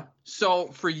Russia. So,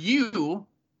 for you,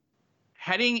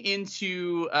 heading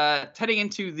into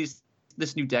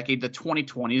this new decade, the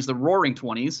 2020s, the Roaring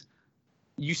 20s,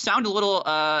 you sound a little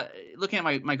looking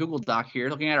at my Google Doc here,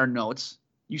 looking at our notes.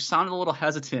 You sounded a little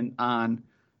hesitant on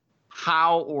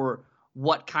how or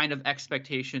what kind of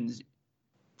expectations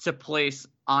to place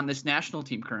on this national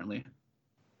team currently.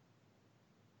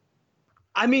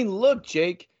 I mean, look,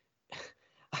 Jake,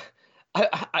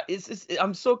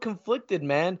 I'm so conflicted,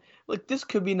 man. Look, this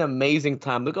could be an amazing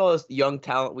time. Look at all this young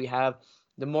talent we have.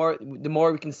 The more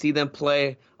we can see them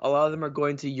play. A lot of them are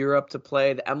going to Europe to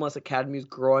play. The MLS Academy is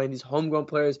growing. These homegrown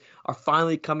players are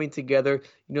finally coming together.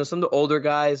 You know, some of the older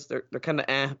guys, they're kind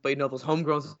of but, you know, those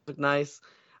homegrowns look nice.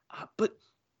 But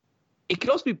it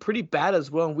could also be pretty bad as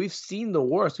well. And we've seen the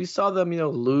worst. We saw them, you know,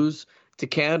 lose to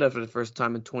Canada for the first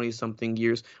time in 20-something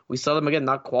years. We saw them, again,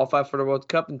 not qualify for the World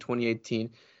Cup in 2018.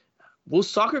 Will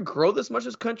soccer grow this much in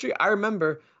this country? I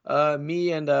remember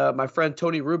me and my friend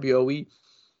Tony Rubio, we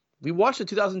watched the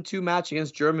 2002 match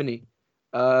against Germany,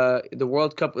 the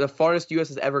World Cup, the farthest U.S.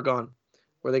 has ever gone,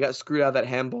 where they got screwed out of that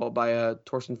handball by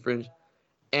Torsten Fringe.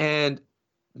 And,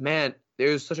 man,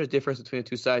 there's such a difference between the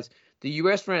two sides. The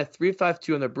U.S. ran a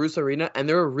 3-5-2 on the Bruce Arena, and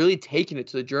they were really taking it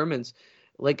to the Germans.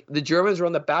 Like, the Germans were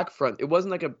on the back front. It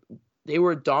wasn't like they're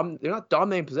not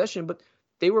dominating possession, but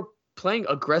they were playing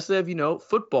aggressive, you know,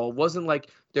 football. It wasn't like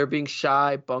they're being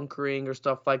shy, bunkering or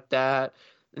stuff like that.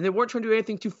 And they weren't trying to do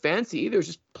anything too fancy either. It was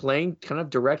just playing kind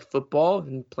of direct football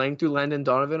and playing through Landon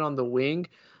Donovan on the wing,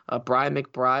 Brian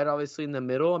McBride obviously in the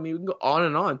middle. I mean, we can go on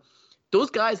and on. Those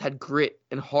guys had grit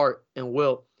and heart and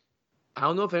will. I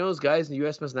don't know if any of those guys in the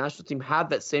U.S. men's national team have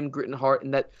that same grit and heart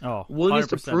and that willingness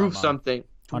to prove something.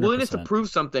 100%. Willingness to prove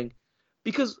something.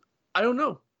 Because, I don't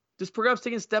know, this program's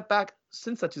taken a step back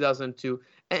since that 2002,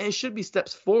 and it should be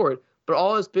steps forward. But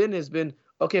all it's been has been,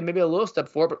 okay, maybe a little step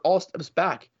forward, but all steps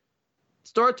back.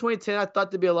 Start 2010, I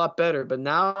thought they'd be a lot better, but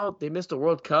now they missed the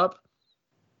World Cup.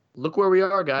 Look where we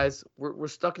are, guys. We're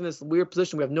stuck in this weird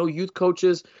position. We have no youth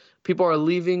coaches. People are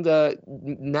leaving the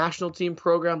national team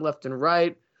program left and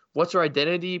right. What's our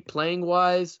identity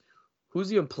playing-wise?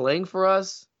 Who's even playing for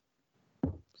us?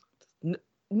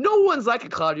 No one's like a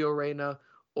Claudio Reyna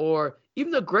or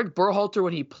even a Greg Berhalter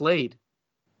when he played.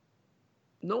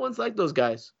 No one's like those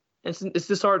guys. It's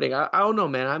disheartening. I don't know,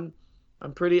 man.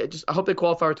 I'm pretty. I hope they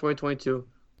qualify for 2022.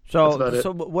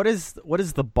 So what is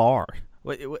the bar?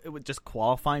 Just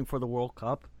qualifying for the World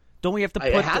Cup? Don't we have to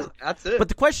put? That's it. But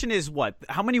the question is, what?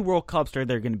 How many World Cups are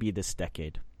there going to be this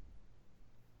decade?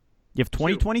 You have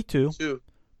 2022,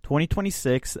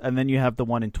 2026, and then you have the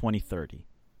one in 2030.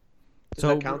 Does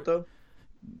that count though?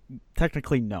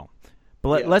 Technically, no.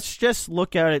 But let's just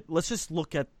look at it. Let's just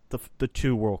look at the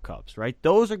two World Cups, right?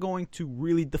 Those are going to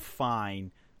really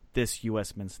define this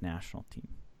U.S. men's national team.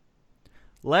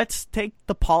 Let's take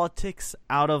the politics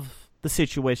out of the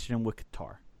situation with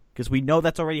Qatar, because we know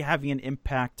that's already having an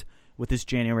impact with this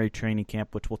January training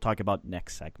camp, which we'll talk about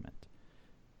next segment.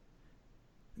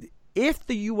 If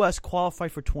the U.S. qualify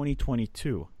for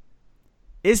 2022,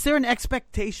 is there an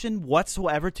expectation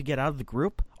whatsoever to get out of the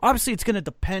group? Obviously, it's going to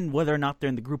depend whether or not they're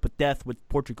in the group of death with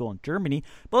Portugal and Germany,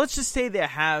 but let's just say they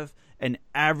have an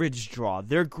average draw.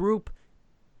 Their group,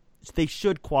 they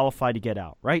should qualify to get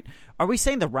out, right? Are we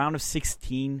saying the round of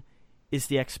 16 is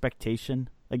the expectation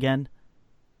again?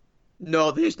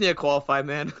 No, they just need to qualify,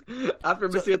 man. After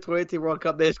missing a 2018 World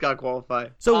Cup, they just got to qualify.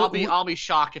 So I'll be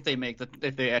shocked if they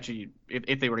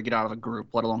were to get out of a group,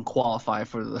 let alone qualify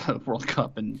for the World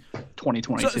Cup in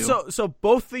 2022. So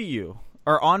both of you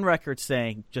are on record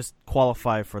saying just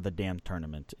qualify for the damn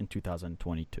tournament in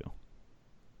 2022.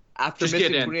 After just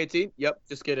missing 2018, yep,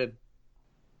 just get in.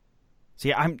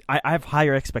 See, I have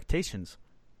higher expectations.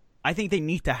 I think they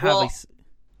need to have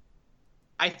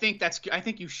I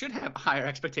think you should have higher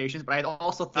expectations, but I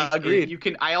also think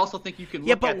agreed. I also think you can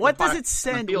look but at what the does it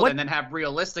send? And then have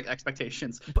realistic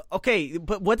expectations.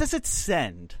 But what does it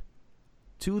send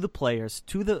to the players,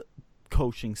 to the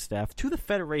coaching staff, to the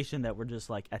federation that we're just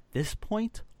like, at this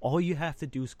point, all you have to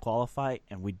do is qualify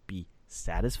and we'd be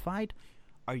satisfied?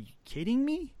 Are you kidding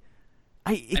me?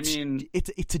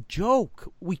 It's a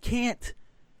joke. We can't.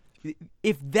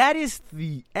 If that is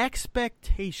the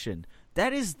expectation,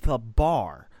 that is the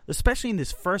bar, especially in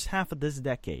this first half of this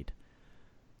decade,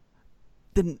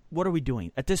 then what are we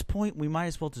doing? At this point, we might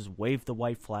as well just wave the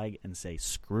white flag and say,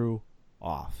 screw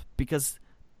off. Because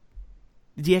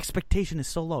the expectation is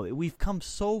so low. We've come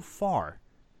so far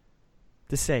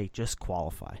to say, just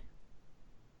qualify.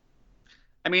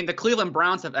 I mean, the Cleveland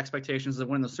Browns have expectations to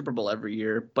win the Super Bowl every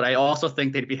year, but I also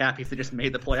think they'd be happy if they just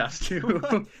made the playoffs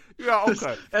too. Yeah,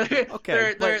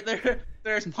 okay.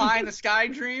 There's pie in the sky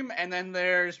dream, and then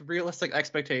there's realistic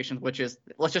expectations, which is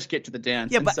let's just get to the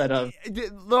dance instead of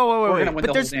wait.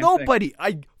 But there's nobody.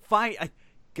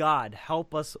 God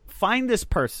help us find this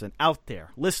person out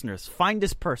there. Listeners, find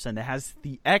this person that has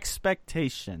the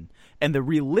expectation and the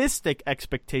realistic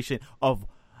expectation of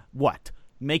what?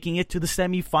 Making it to the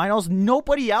semifinals?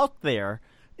 Nobody out there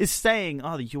is saying,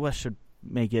 oh, the U.S. should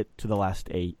make it to the last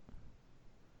 8.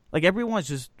 Like, everyone's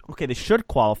just, okay, they should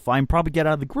qualify and probably get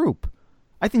out of the group.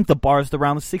 I think the bar is the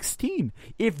round of 16.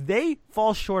 If they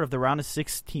fall short of the round of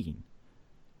 16,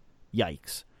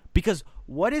 yikes. Because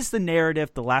what is the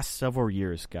narrative the last several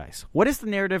years, guys? What is the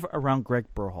narrative around Greg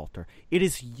Berhalter? It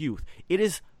is youth. It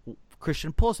is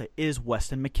Christian Pulisic. It is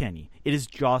Weston McKennie. It is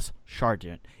Josh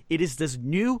Sargent. It is this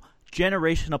new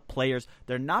generation of players.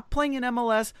 They're not playing in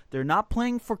MLS. They're not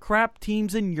playing for crap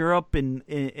teams in Europe,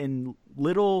 in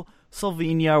little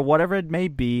Slovenia or whatever it may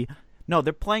be. No,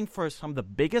 they're playing for some of the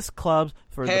biggest clubs.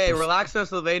 Relax on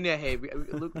Slovenia. Hey,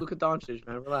 look at Doncic,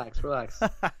 man. Relax. relax.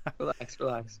 I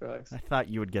thought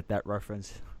you would get that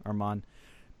reference, Armand.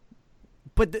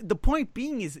 But the point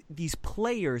being is these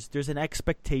players, there's an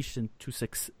expectation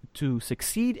to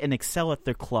succeed and excel at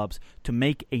their clubs to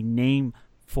make a name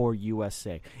for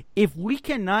USA. If we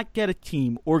cannot get a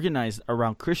team organized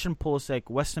around Christian Pulisic,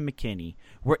 Weston McKennie,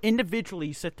 where individually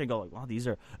you sit there and go, like, wow, these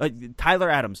are Tyler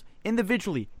Adams,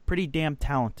 individually pretty damn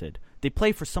talented. They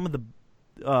play for some of the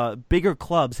bigger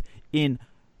clubs in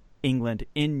England,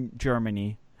 in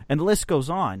Germany, and the list goes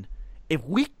on. If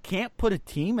we can't put a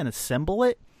team and assemble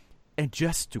it and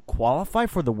just to qualify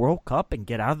for the World Cup and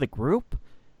get out of the group,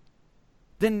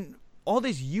 then all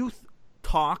this youth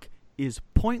talk is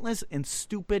pointless and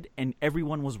stupid, and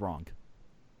everyone was wrong.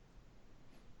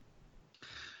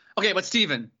 Okay, but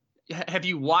Steven, have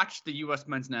you watched the U.S.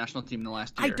 men's national team in the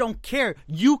last year? I don't care.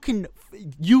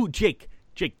 Jake,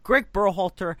 Greg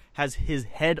Berhalter has his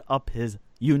head up his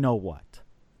you-know-what,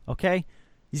 okay?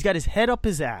 He's got his head up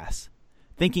his ass,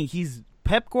 thinking he's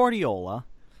Pep Guardiola,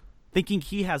 thinking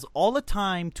he has all the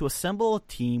time to assemble a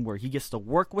team where he gets to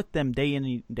work with them day in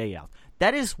and day out.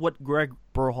 That is what Greg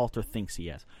Berhalter thinks he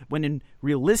has, when in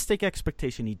realistic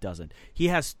expectation he doesn't. He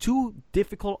has too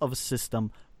difficult of a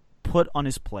system put on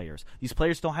his players. These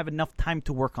players don't have enough time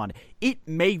to work on it. It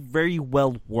may very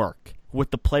well work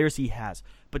with the players he has,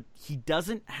 but he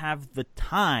doesn't have the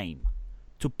time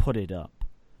to put it up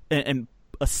and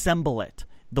assemble it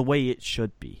the way it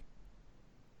should be.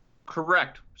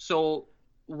 Correct. So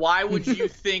why would you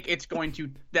think that's going to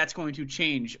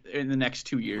change in the next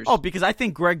 2 years? Oh, because I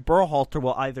think Greg Berhalter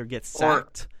will either get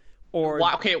sacked or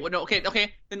why, okay.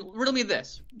 Then riddle me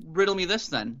this.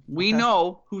 Then we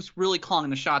know who's really calling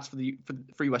the shots for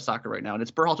U.S. soccer right now, and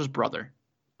it's Berhalter's brother.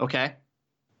 Okay.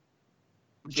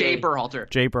 Jay Berhalter.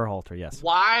 Jay Berhalter, yes.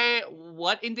 Why?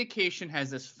 What indication has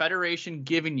this federation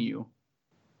given you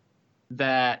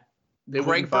that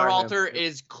Greg Berhalter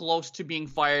is close to being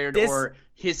fired, or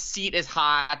his seat is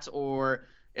hot, or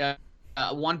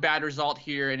one bad result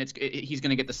here and he's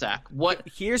going to get the sack?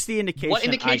 Here's the indication. What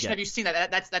indication have you seen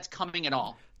that's coming at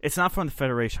all? It's not from the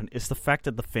federation. It's the fact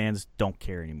that the fans don't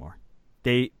care anymore.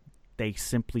 They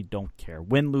simply don't care.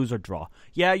 Win, lose, or draw.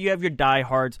 Yeah, you have your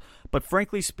diehards, but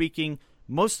frankly speaking,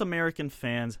 most American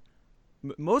soccer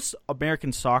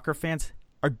fans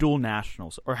are dual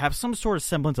nationals or have some sort of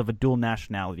semblance of a dual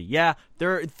nationality. Yeah,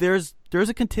 there's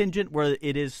a contingent where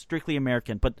it is strictly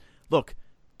American, but look,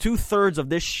 2/3 of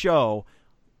this show,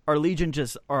 our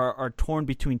allegiances are torn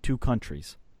between two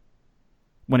countries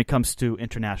when it comes to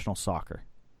international soccer.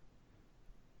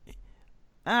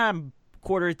 I'm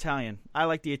quarter Italian. I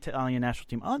like the Italian national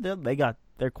team. Oh,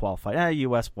 they're qualified.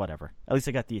 U.S. whatever. At least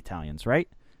I got the Italians, right?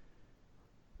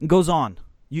 It goes on.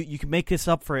 You can make this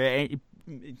up for.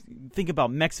 Think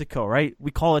about Mexico, right?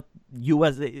 We call it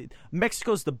U.S.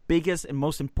 Mexico's the biggest and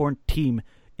most important team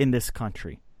in this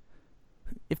country.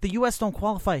 If the U.S. don't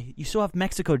qualify, you still have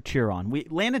Mexico to cheer on.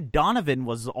 Landon Donovan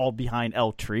was all behind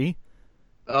El Tri.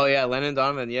 Oh, yeah, Landon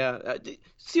Donovan, yeah.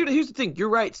 See, here's the thing. You're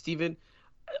right, Steven.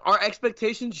 Our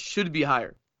expectations should be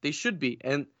higher. They should be.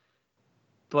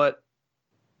 But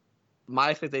my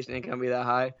expectation ain't going to be that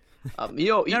high. I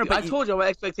told you my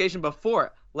expectation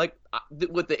before. Like,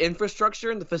 with the infrastructure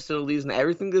and the facilities and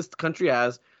everything this country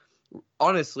has,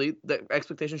 honestly, the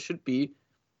expectation should be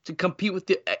to compete with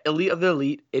the elite of the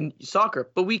elite in soccer.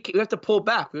 But we have to pull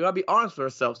back. We got to be honest with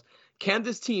ourselves. Can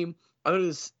this team,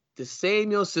 under the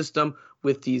same system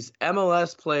with these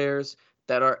MLS players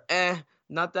that are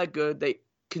not that good, they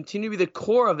continue to be the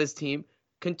core of this team,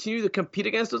 continue to compete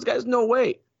against those guys? No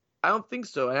way. I don't think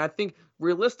so. And I think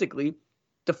realistically,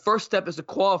 the first step is to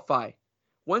qualify.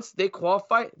 Once they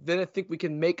qualify, then I think we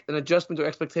can make an adjustment to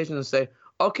expectations and say,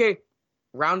 okay,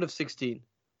 round of 16.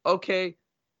 Okay,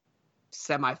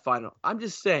 semifinal. I'm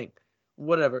just saying,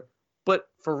 whatever. But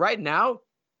for right now,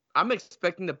 I'm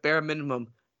expecting the bare minimum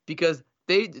because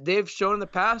they've shown in the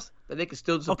past that they can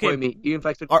still disappoint me, even if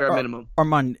I expect bare minimum.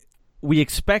 Armand, we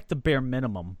expect the bare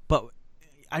minimum, but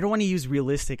I don't want to use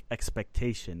realistic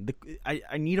expectation.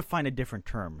 I need to find a different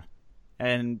term,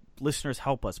 and listeners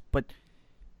help us. But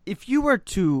if you were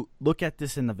to look at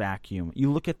this in the vacuum,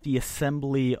 you look at the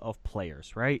assembly of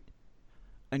players, right?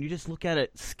 And you just look at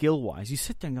it skill-wise. You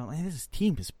sit there and go, hey, this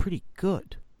team is pretty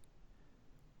good.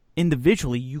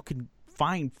 Individually, you can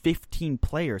find 15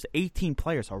 players, 18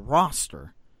 players, a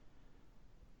roster,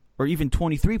 or even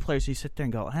 23 players. You sit there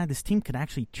and go, this team could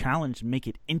actually challenge and make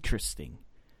it interesting.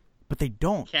 But they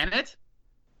don't. Can it?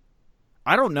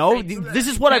 I don't know. This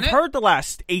is what I've heard the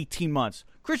last 18 months.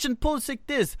 Christian Pulisic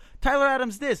this, Tyler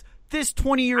Adams this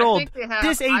 20-year-old,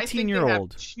 this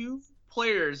 18-year-old.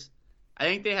 I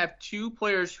think they have two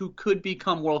players who could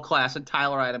become world class, and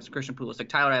Tyler Adams, Christian Pulisic.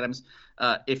 Tyler Adams,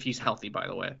 if he's healthy, by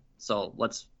the way. So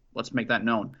let's make that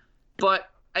known. But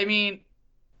I mean,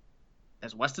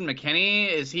 as Weston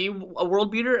McKennie, is he a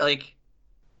world beater? Like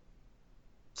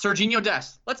Sergiño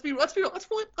Dest. Let's talk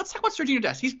about Sergiño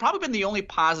Dest. He's probably been the only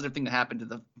positive thing that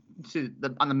happened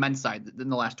on the men's side in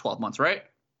the last 12 months, right?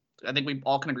 I think we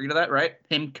all can agree to that, right?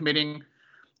 Him committing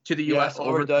to the U.S.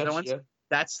 over the other ones. Yeah.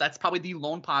 That's probably the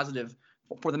lone positive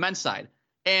for the men's side.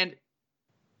 And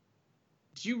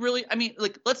do you really? I mean,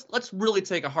 like let's really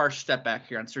take a harsh step back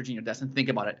here on Sergiño Dest and think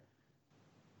about it.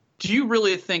 Do you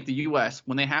really think the U.S.,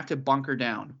 when they have to bunker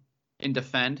down and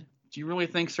defend, do you really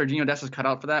think Sergiño Dest is cut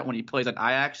out for that when he plays at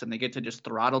Ajax and they get to just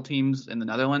throttle teams in the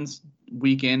Netherlands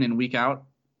week in and week out?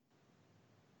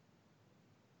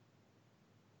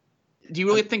 Do you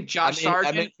really think Josh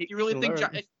Sargent? Do you really think?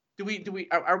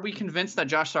 Are we convinced that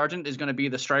Josh Sargent is going to be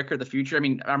the striker of the future? I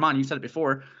mean, Armand, you said it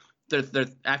before.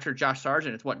 After Josh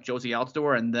Sargent, it's what, Josie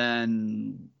Altidore and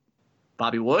then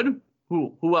Bobby Wood.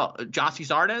 Who else? Jossie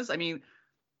Zardes. I mean,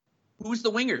 who's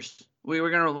the wingers? We were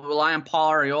going to rely on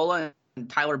Paul Arriola and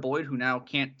Tyler Boyd, who now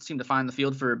can't seem to find the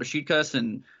field for Besiktas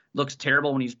and looks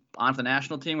terrible when he's on the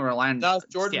national team. We're relying on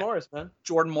Jordan Morris, man.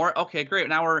 Jordan Morris. Okay, great.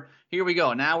 Here we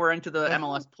go. Now we're into the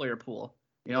MLS player pool.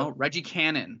 You know, Reggie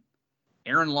Cannon,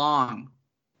 Aaron Long.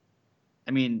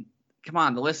 I mean, come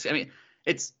on, the list. I mean,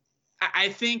 I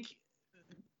think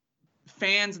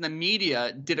fans and the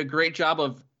media did a great job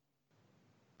of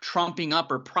trumping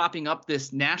up or propping up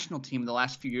this national team in the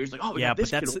last few years. Like, oh, we got this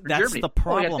kid over Germany. The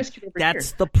problem.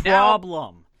 That's the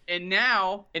problem. And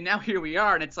now here we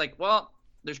are, and it's like, well,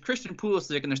 there's Christian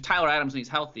Pulisic and there's Tyler Adams, and he's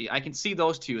healthy. I can see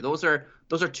those two. Those are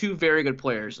two very good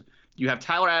players. You have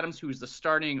Tyler Adams, who's the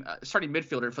starting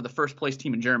midfielder for the first place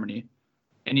team in Germany,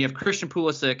 and you have Christian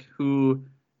Pulisic, who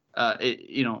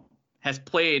has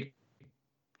played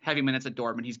heavy minutes at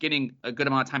Dortmund. He's getting a good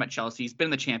amount of time at Chelsea. He's been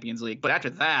in the Champions League. But after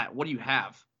that, what do you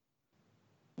have?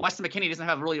 Weston McKennie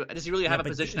does he really have a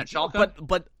position at Schalke?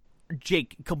 But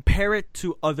Jake, compare it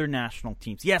to other national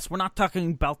teams. Yes, we're not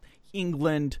talking about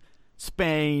England,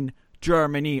 Spain,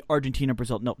 Germany, Argentina,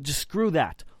 Brazil. No, just screw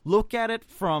that. Look at it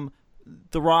from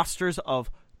the rosters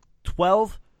of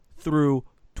 12 through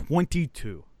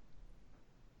 22.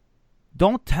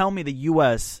 Don't tell me the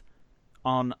U.S.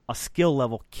 on a skill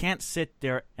level can't sit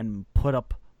there and put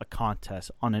up a contest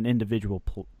on an individual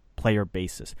player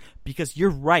basis. Because you're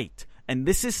right, and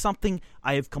this is something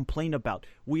I have complained about.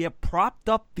 We have propped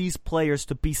up these players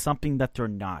to be something that they're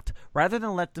not, rather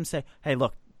than let them say, hey,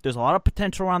 look, there's a lot of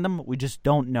potential around them. We just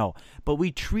don't know. But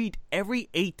we treat every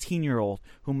 18-year-old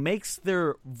who makes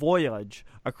their voyage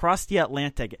across the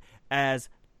Atlantic as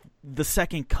the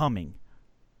second coming.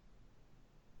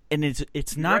 And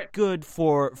it's not good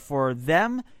for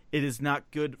them. It is not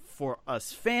good for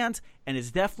us fans. And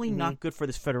it's definitely not good for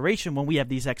this federation when we have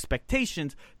these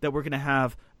expectations that we're going to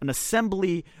have an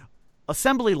assembly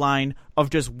line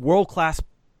of just world-class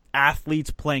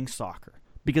athletes playing soccer.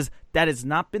 Because that has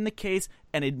not been the case,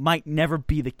 and it might never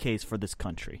be the case for this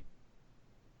country.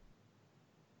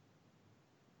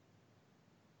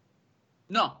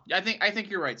 No, I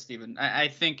think you're right, Stephen. I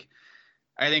think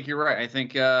you're right. I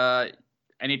think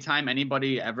anytime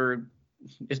anybody ever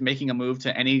is making a move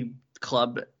to any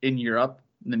club in Europe,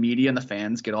 the media and the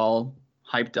fans get all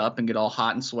hyped up and get all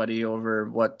hot and sweaty over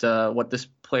what this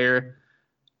player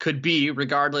could be,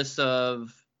 regardless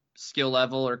of skill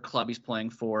level or club he's playing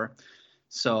for.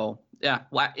 So we're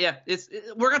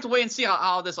gonna have to wait and see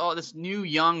how this new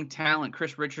young talent,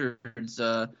 Chris Richards,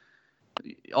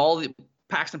 all the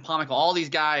Paxton Pomykal, all these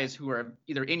guys who are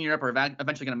either in Europe or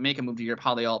eventually going to make a move to Europe,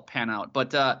 how they all pan out.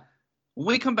 But when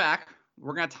we come back,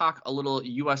 we're going to talk a little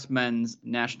U.S. men's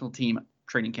national team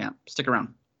training camp. Stick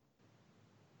around.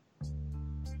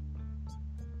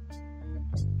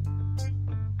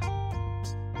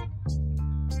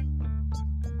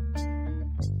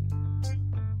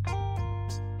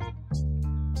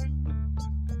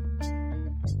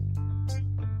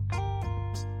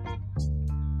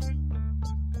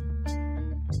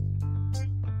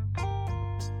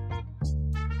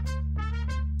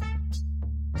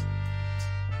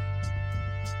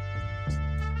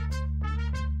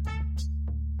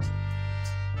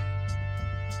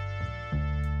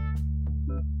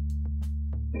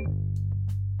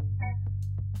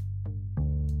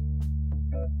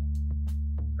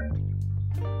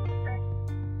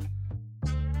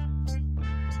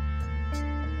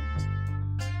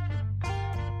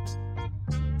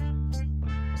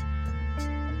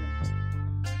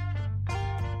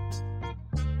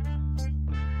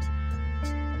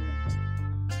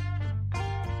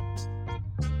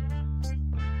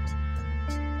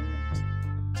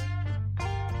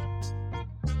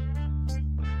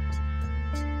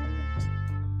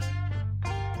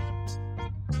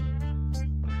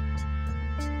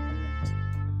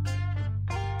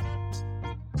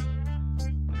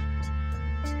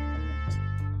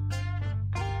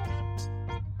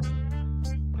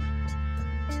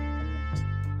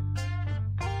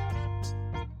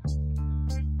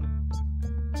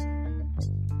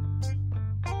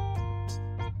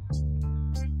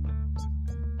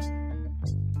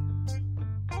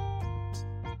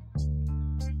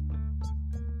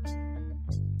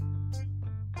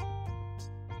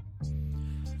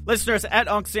 Listeners, at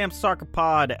Uncle Sam Soccer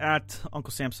Pod, at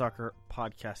Uncle Sam Soccer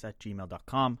Podcast at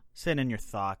gmail.com. Send in your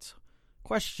thoughts.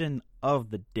 Question of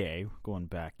the day, going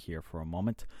back here for a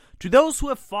moment. To those who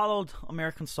have followed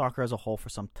American soccer as a whole for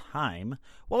some time,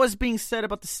 what was being said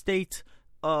about the state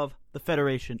of the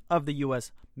Federation of the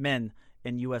U.S. men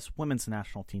and U.S. women's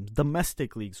national teams,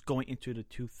 domestic leagues going into the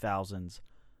 2000s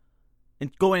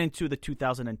and going into the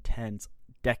 2010s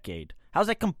decade? How does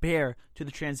that compare to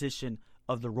the transition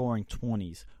of the Roaring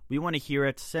 20s? We want to hear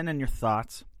it. Send in your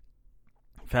thoughts.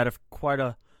 I've had quite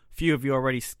a few of you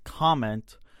already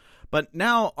comment. But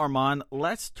now, Armand,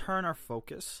 let's turn our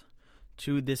focus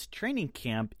to this training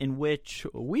camp in which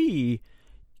we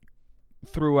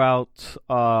threw out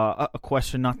a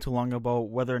question not too long ago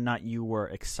whether or not you were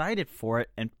excited for it,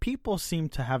 and people seem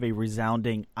to have a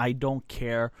resounding "I don't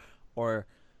care" or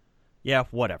 "yeah,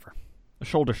 whatever," a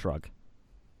shoulder shrug.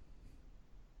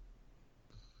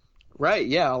 Right,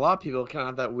 yeah, a lot of people kind of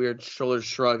have that weird shoulder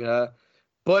shrug.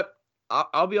 But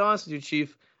I'll be honest with you,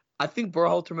 Chief. I think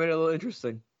Berhalter made it a little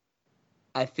interesting.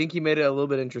 I think he made it a little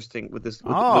bit interesting with this.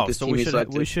 With this so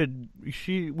team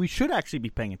we should actually be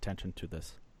paying attention to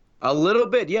this. A little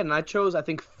bit, yeah. And I chose, I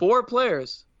think, 4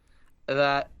 players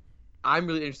that I'm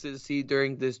really interested to see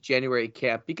during this January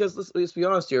camp. Because let's be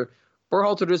honest here,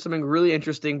 Berhalter did something really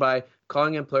interesting by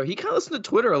calling in player. He kind of listened to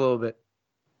Twitter a little bit.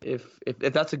 If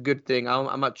that's a good thing,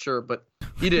 I'm not sure, but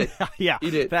he did. Yeah, he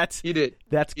did. He did.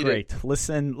 That's great.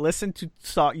 Listen to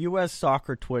U.S.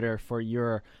 Soccer Twitter for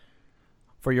your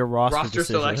roster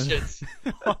selections.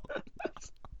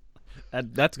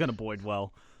 That's gonna bode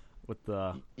well with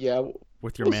your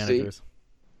we'll managers.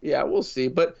 See. Yeah, we'll see.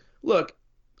 But look,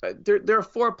 there are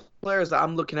 4 players that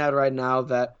I'm looking at right now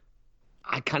that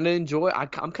I kind of enjoy. I'm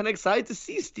kind of excited to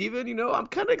see, Steven. I'm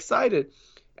kind of excited.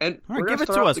 And all right, give it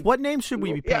to us. What names should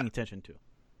we be paying attention to?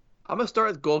 I'm gonna start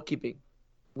with goalkeeping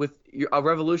with a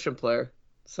Revolution player.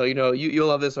 So you'll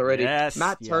love this already. Yes,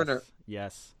 Matt Turner.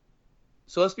 Yes.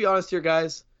 So let's be honest here,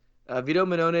 guys. Vito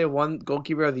Minone won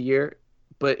goalkeeper of the year,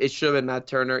 but it should have been Matt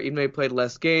Turner, even though he played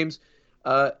less games.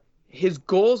 His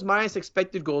goals minus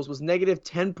expected goals was negative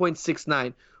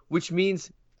 10.69, which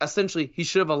means essentially he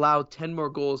should have allowed 10 more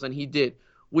goals than he did,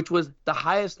 which was the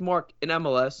highest mark in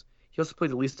MLS. He also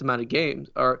played the least amount of games,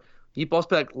 or he also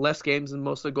played less games than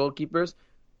most of the goalkeepers.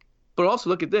 But also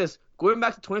look at this. Going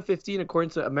back to 2015,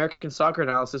 according to American Soccer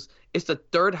Analysis, it's the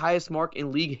 3rd highest mark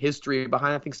in league history,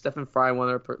 behind, I think, Stephen Fry and one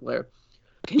other player.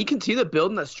 Can he continue to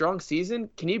build in that strong season?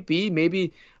 Can he be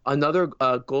maybe another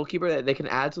goalkeeper that they can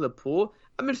add to the pool?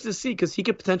 I'm interested to see, because he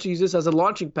could potentially use this as a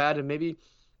launching pad and maybe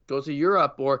go to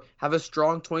Europe or have a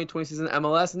strong 2020 season in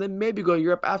MLS and then maybe go to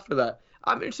Europe after that.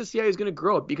 I'm interested to see how he's going to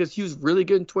grow because he was really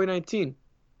good in 2019.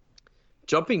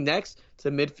 Jumping next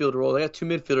to the midfield role, they got 2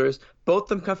 midfielders. Both of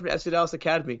them come from FC Dallas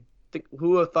Academy.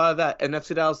 Who would have thought of that? An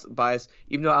FC Dallas bias,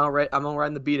 even though I'm not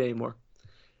riding the beat anymore.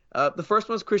 The first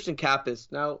one is Christian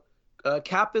Kappas. Now,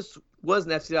 Kappas was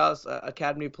an FC Dallas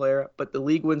Academy player, but the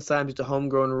league wouldn't sign him due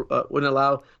to wouldn't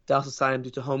allow Dallas to sign him due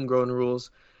to homegrown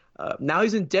rules. Now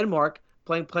he's in Denmark,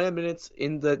 playing plenty of minutes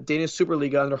in the Danish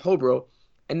Superliga under Hobro.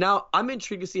 And now I'm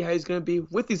intrigued to see how he's going to be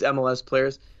with these MLS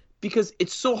players because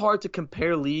it's so hard to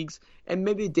compare leagues, and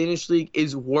maybe the Danish league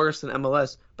is worse than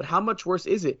MLS, but how much worse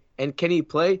is it? And can he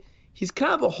play? He's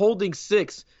kind of a holding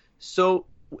 6. So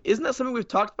isn't that something we've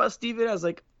talked about, Steven, as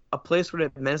like a place where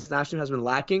the men's national team has been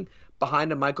lacking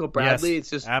behind a Michael Bradley? Yes, it's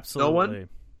just absolutely. no one.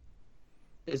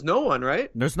 There's no one, right?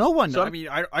 There's no one. So, I mean,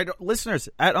 I don't, listeners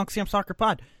at Uncle Sam Soccer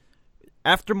Pod,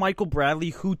 after Michael Bradley,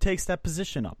 who takes that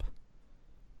position up?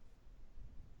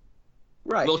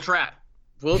 Right. Will Trapp.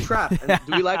 And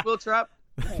do we like Will Trapp?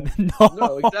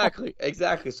 No,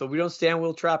 exactly. So we don't stand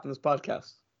Will Trapp in this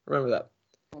podcast. Remember that.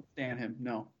 Don't stand him.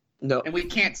 No. And we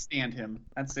can't stand him.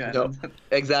 That's it. No.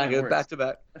 Exactly. Back to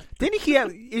back. Didn't he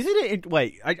have?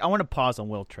 Wait, I want to pause on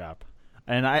Will Trapp,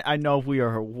 and I know we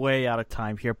are way out of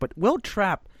time here, but Will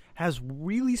Trapp has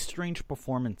really strange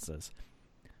performances.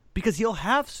 Because he'll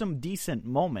have some decent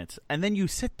moments, and then you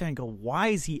sit there and go, why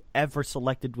is he ever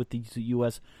selected with the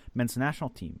U.S. men's national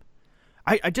team?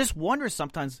 I just wonder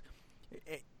sometimes,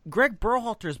 Greg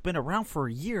Berhalter has been around for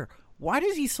a year. Why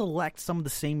does he select some of the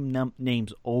same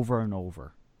names over and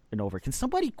over and over? Can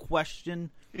somebody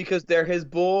question? Because they're his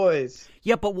boys.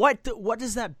 Yeah, but what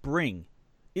does that bring?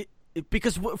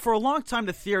 Because for a long time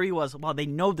the theory was, well, they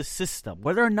know the system.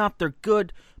 Whether or not they're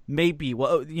good, maybe.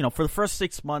 Well, for the first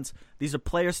 6 months, these are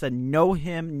players that know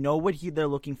him, know what they're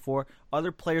looking for.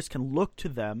 Other players can look to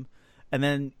them, and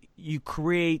then you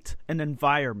create an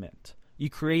environment. You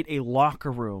create a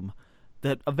locker room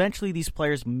that eventually these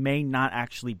players may not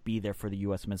actually be there for the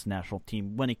U.S. men's national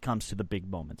team when it comes to the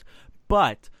big moments.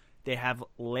 But They have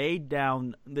laid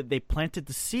down, they planted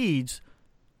the seeds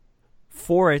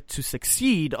for it to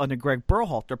succeed under Greg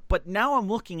Berhalter. But now I'm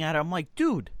looking at it, I'm like,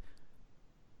 dude,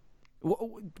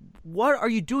 what are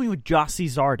you doing with Gyasi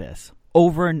Zardes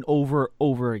over and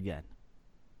over again?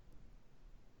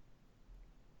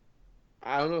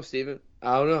 I don't know, Steven.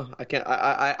 I don't know.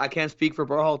 I can't speak for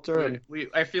Berhalter.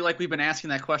 I feel like we've been asking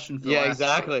that question for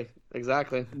exactly.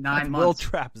 9 months. Will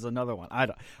Trapp is another one. All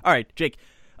right, Jake.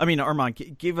 I mean,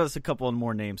 Armand, give us a couple of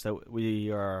more names that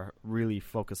we are really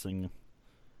focusing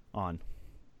on,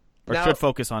 or should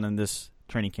focus on in this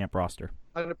training camp roster.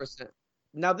 100%.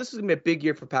 Now, this is going to be a big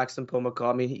year for Paxton Pomykal.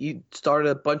 I mean, he started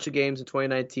a bunch of games in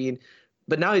 2019,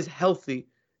 but now he's healthy.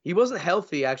 He wasn't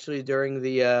healthy, actually, during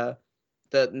the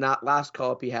not last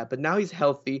call-up he had, but now he's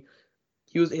healthy.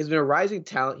 He's been a rising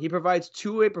talent. He provides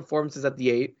two-way performances at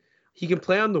the 8. He can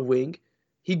play on the wing.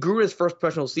 He grew in his first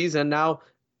professional season. Now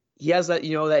he has that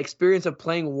experience of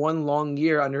playing one long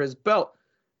year under his belt.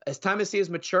 It's time to see his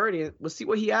maturity. Let's see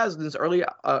what he has in this early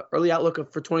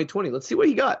outlook for 2020. Let's see what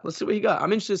he got.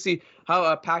 I'm interested to see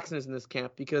how Paxton is in this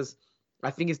camp because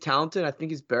I think he's talented. I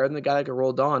think he's better than the guy that can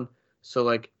roll on.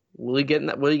 So, will he get in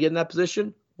that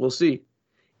position? We'll see.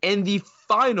 And the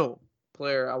final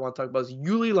player I want to talk about is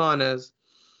Yuli Lainez,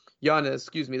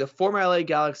 the former LA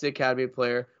Galaxy Academy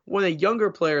player, one of the younger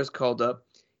players called up.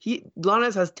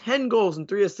 Lainez has 10 goals and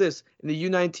 3 assists in the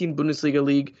U19 Bundesliga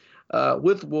League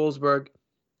with Wolfsburg.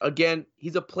 Again,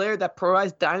 he's a player that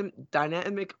provides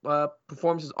dynamic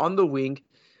performances on the wing,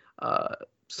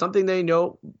 something they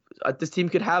know this team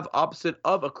could have opposite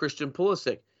of a Christian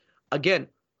Pulisic. Again,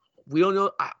 we don't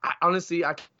know. Honestly,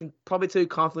 I can probably tell you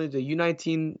confidently the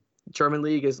U19 German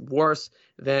league is worse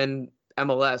than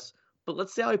MLS. But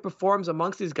let's see how he performs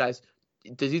amongst these guys.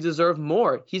 Does he deserve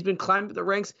more? He's been climbing the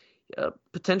ranks,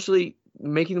 potentially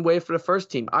making the way for the first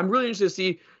team. I'm really interested to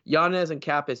see Yanez and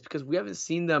Kapis because we haven't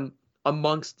seen them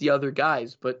amongst the other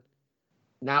guys, but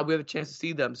now we have a chance to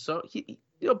see them. So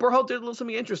Berhalter did a little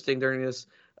something interesting during this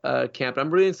camp.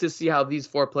 I'm really interested to see how these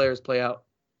 4 players play out.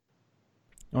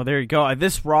 Oh, there you go.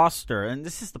 This roster, and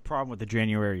this is the problem with the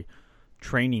January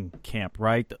training camp,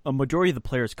 right? A majority of the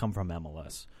players come from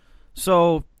MLS.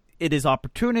 So it is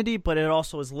opportunity, but it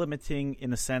also is limiting in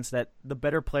the sense that the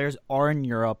better players are in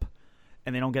Europe,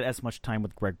 and they don't get as much time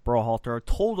with Greg Berhalter. A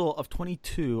total of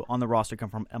 22 on the roster come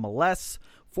from MLS.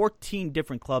 14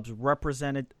 different clubs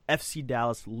represented. FC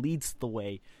Dallas leads the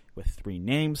way with 3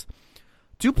 names.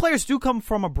 2 players do come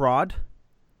from abroad.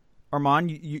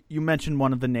 Armand, you mentioned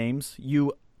one of the names.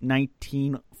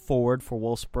 U19 forward for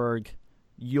Wolfsburg,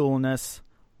 Julius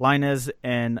Lainez,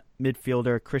 and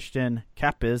midfielder Christian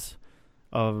Kapis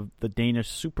of the Danish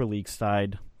Super League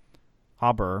side,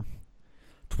 Haber.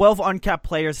 12 uncapped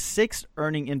players, 6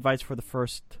 earning invites for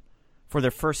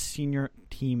their first senior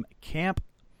team camp.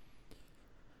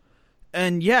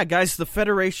 And yeah, guys, the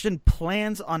Federation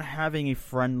plans on having a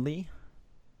friendly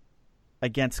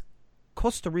against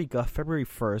Costa Rica February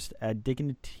 1st at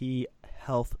Dignity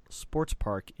Health Sports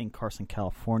Park in Carson,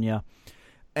 California.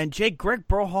 And Jake, Greg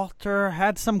Berhalter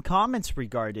had some comments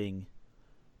regarding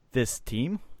this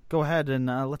team. Go ahead and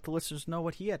let the listeners know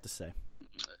what he had to say.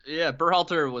 Yeah,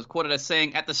 Berhalter was quoted as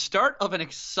saying, "At the start of an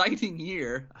exciting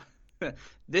year,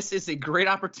 this is a great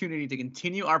opportunity to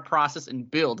continue our process and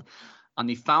build on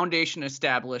the foundation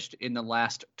established in the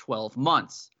last 12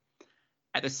 months.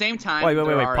 At the same time..." Wait.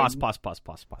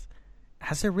 Pause.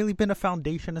 Has there really been a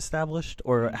foundation established,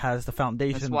 or has the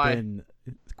foundation been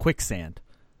quicksand?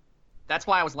 That's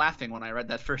why I was laughing when I read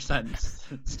that first sentence,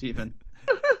 Stephen.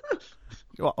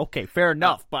 Well, okay, fair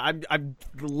enough. But I'm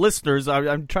listeners.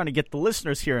 I'm trying to get the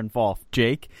listeners here involved,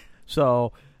 Jake.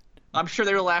 So I'm sure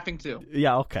they were laughing too.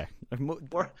 Yeah. Okay.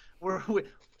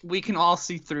 We can all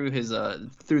see through his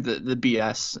through the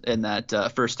BS in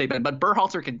that first statement. But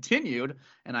Berhalter continued,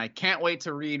 and I can't wait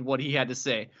to read what he had to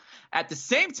say. At the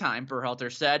same time, Berhalter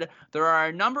said, there are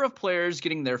a number of players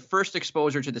getting their first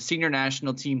exposure to the senior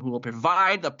national team who will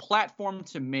provide the platform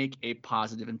to make a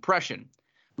positive impression.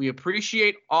 We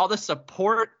appreciate all the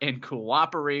support and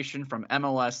cooperation from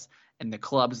MLS and the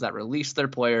clubs that released their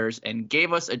players and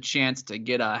gave us a chance to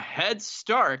get a head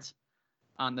start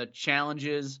on the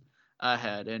challenges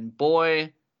ahead. And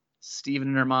boy, Stephen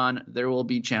and Armand, there will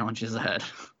be challenges ahead.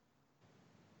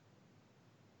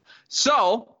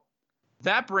 So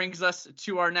that brings us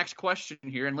to our next question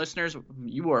here. And listeners,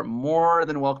 you are more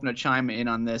than welcome to chime in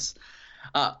on this.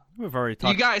 We've already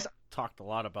talked a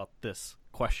lot about this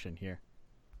question here.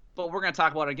 But we're going to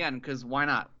talk about it again because why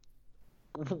not?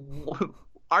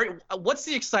 What's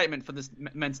the excitement for this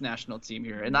men's national team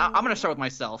here? And I'm going to start with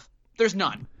myself. There's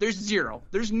none. There's zero.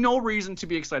 There's no reason to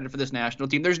be excited for this national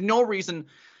team. There's no reason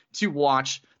to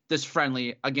watch this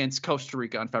friendly against Costa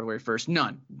Rica on February 1st.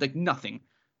 None. Like, nothing.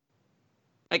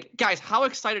 Like, guys, how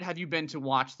excited have you been to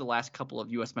watch the last couple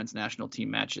of U.S. men's national team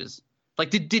matches? Like,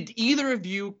 did either of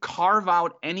you carve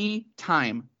out any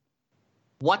time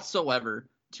whatsoever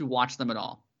to watch them at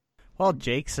all? Well,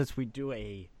 Jake, since we do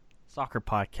a soccer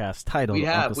podcast titled We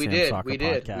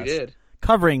Podcast, did.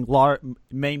 covering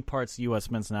main parts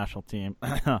U.S. men's national team.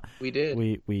 We did.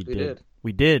 We did.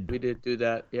 We did do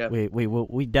that. Yeah.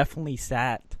 We definitely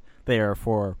sat there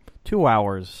for 2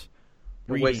 hours.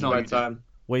 Wasting our time.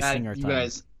 Wasting our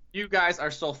time. You guys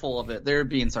are so full of it. They're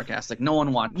being sarcastic. No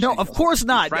one watched. No, of course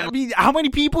not. I mean, how many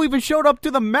people even showed up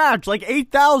to the match? Like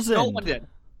 8,000. No one did.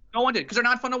 Because they're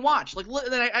not fun to watch. Like,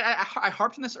 I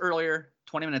harped on this earlier,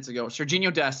 20 minutes ago.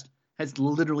 Serginho Dest has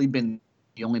literally been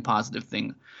the only positive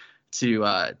thing to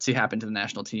happen to the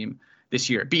national team this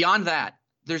year. Beyond that,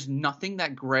 there's nothing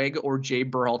that Greg or Jay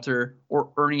Berhalter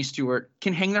or Ernie Stewart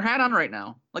can hang their hat on right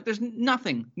now. Like, there's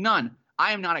nothing. None.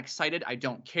 I am not excited. I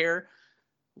don't care.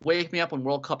 Wake me up when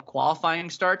World Cup qualifying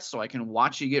starts so I can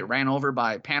watch you get ran over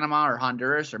by Panama or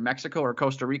Honduras or Mexico or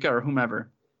Costa Rica or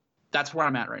whomever. That's where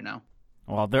I'm at right now.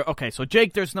 Well, okay, so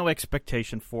Jake, there's no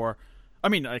expectations.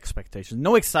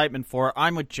 No excitement for.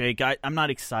 I'm with Jake. I'm not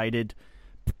excited.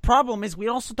 The problem is we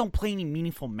also don't play any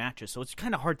meaningful matches, so it's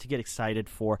kind of hard to get excited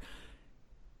for.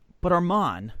 But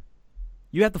Armand,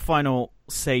 you have the final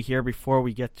say here before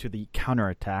we get to the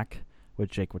counterattack with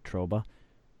Jake Watroba.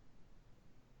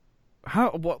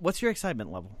 What's your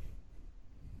excitement level?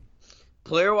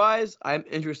 Player-wise, I'm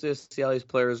interested to see how these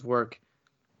players work.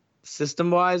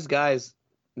 System-wise, guys,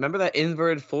 remember that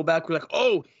inverted fullback? We're like,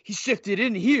 oh, he shifted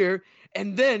in here,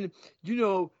 and then,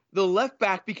 the left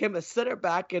back became a center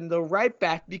back, and the right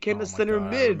back became a center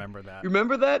mid. I remember that. You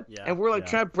remember that? Yeah. And we're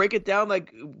trying to break it down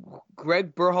like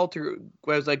Greg Berhalter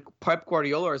was like Pep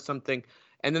Guardiola or something,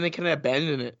 and then they kind of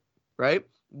abandoned it, right?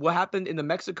 What happened in the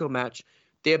Mexico match?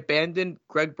 They abandoned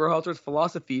Greg Berhalter's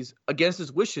philosophies against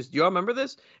his wishes. Do you all remember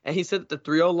this? And he said that the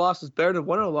 3-0 loss was better than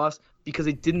 1-0 loss because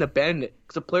he didn't abandon it.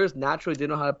 Because the players naturally didn't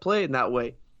know how to play in that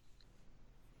way.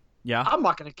 Yeah. I'm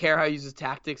not going to care how he uses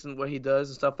tactics and what he does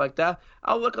and stuff like that.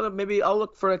 I'll look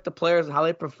for like the players and how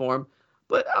they perform.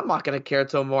 But I'm not going to care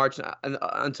until March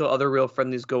until other real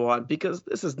friendlies go on because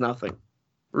this is nothing.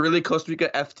 Really, Costa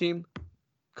Rica F team?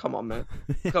 Come on, man.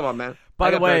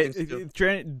 By the way,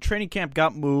 training camp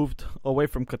got moved away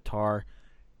from Qatar.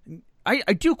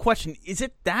 I do question, is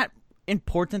it that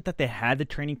important that they had the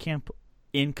training camp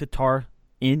in Qatar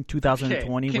in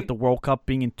 2020 with the World Cup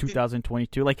being in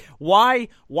 2022? Like, why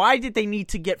did they need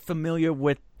to get familiar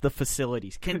with the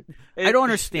facilities? I don't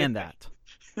understand that.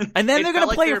 And then they're going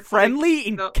to play a friendly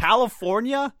in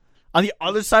California on the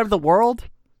other side of the world?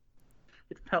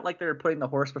 It felt like they were putting the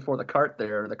horse before the cart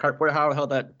there. The cart, how the hell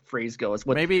that phrase goes.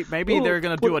 Maybe they're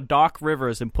going to do a Doc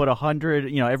Rivers and put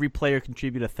 100, every player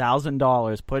contribute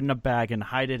 $1,000, put in a bag and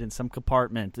hide it in some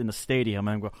compartment in the stadium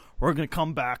and go, we're going to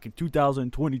come back in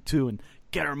 2022 and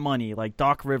get our money like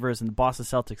Doc Rivers and the Boston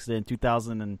Celtics did in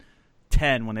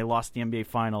 2010 when they lost the NBA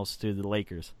Finals to the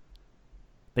Lakers.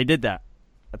 They did that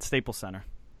at Staples Center.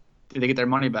 Did they get their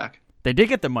money back? They did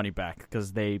get their money back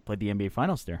because they played the NBA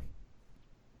Finals there.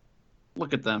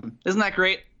 Look at them. Isn't that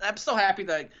great? I'm so happy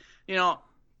that, yeah.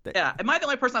 Am I the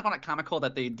only person I found it comical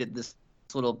that they did this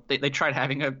little – they tried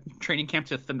having a training camp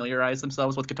to familiarize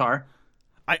themselves with Qatar?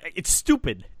 It's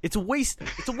stupid. It's a waste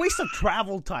of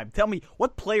travel time. Tell me,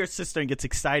 what player sister and gets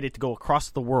excited to go across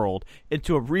the world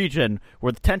into a region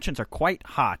where the tensions are quite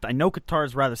hot? I know Qatar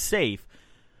is rather safe,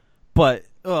 but,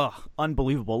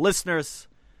 unbelievable. Listeners,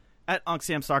 at Unc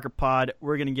Sam Soccer Pod,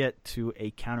 we're going to get to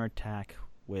a counterattack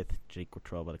with Jake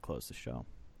Watroba to close the show.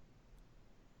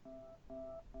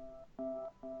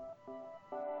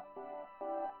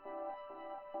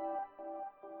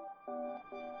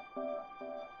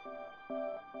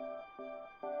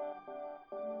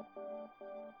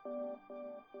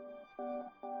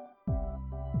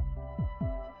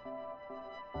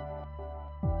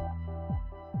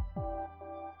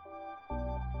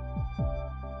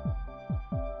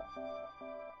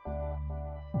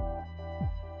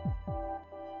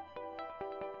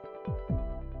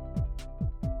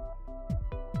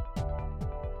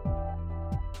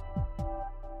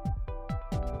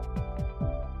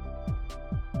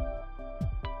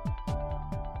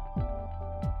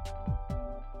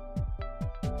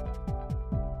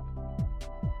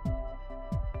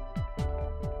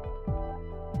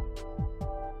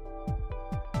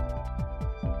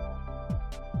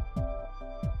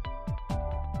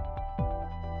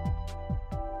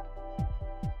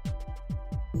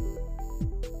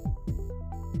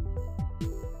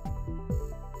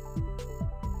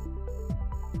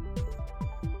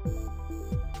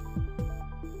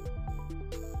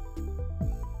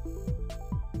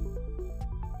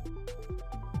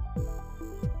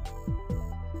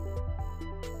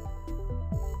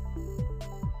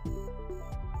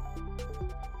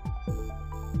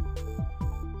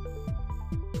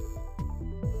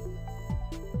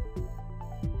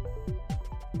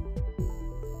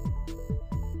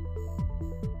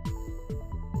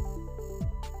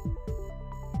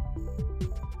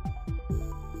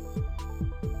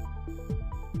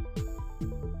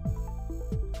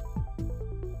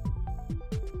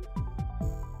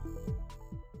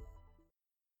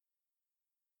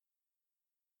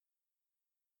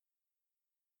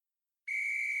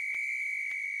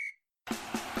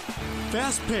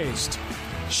 Fast-paced,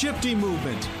 shifty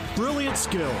movement, brilliant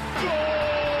skill.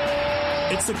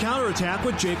 It's the Counterattack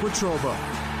with Jake Wetruba.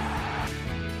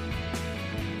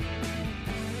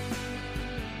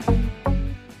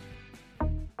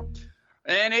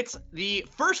 And it's the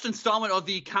first installment of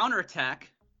the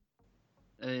Counterattack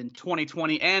in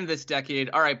 2020 and this decade.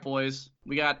 All right, boys,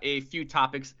 we got a few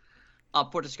topics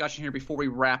up for discussion here before we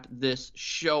wrap this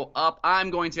show up. I'm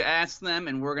going to ask them,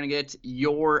 and we're going to get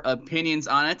your opinions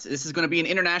on it. This is going to be an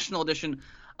international edition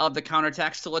of the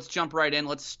Counterattack, so let's jump right in.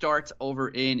 Let's start over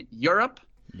in Europe.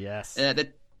 Yes. The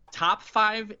top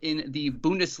 5 in the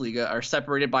Bundesliga are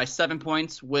separated by 7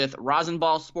 points, with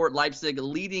Rasenballsport Leipzig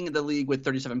leading the league with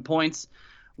 37 points,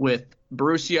 with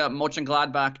Borussia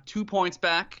Mönchengladbach 2 points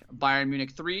back, Bayern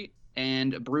Munich 3,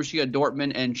 and Borussia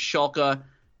Dortmund and Schalke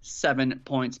 7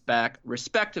 points back,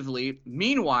 respectively.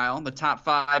 Meanwhile, the top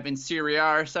 5 in Serie A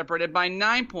are separated by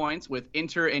 9 points, with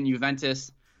Inter and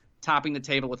Juventus topping the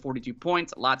table with 42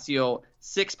 points. Lazio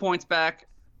 6 points back,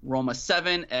 Roma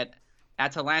 7, at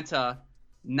Atalanta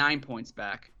 9 points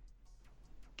back.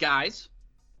 Guys,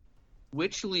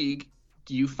 which league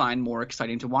do you find more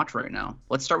exciting to watch right now?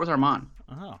 Let's start with Armand.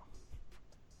 Oh.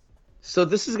 So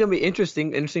this is going to be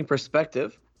interesting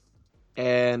perspective.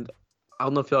 And I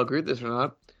don't know if y'all agree with this or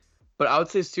not, but I would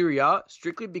say Serie A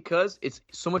strictly because it's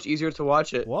so much easier to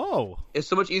watch it. Whoa. It's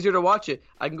so much easier to watch it.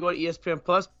 I can go to ESPN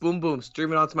Plus, boom, boom,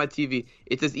 stream it onto my TV.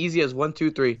 It's as easy as 1, 2,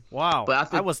 3. Wow.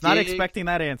 But I was not expecting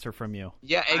that answer from you.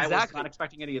 Yeah, exactly. I was not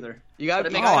expecting it either. You got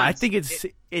to make sense. I think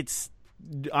it's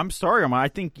I'm sorry, Armand. I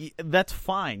think that's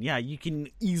fine. Yeah, you can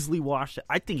easily watch it.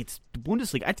 I think it's the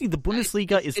Bundesliga. I think the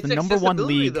Bundesliga is the number one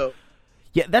league. Though.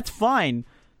 Yeah, that's fine.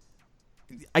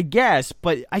 I guess,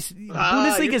 but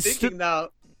Bundesliga is still.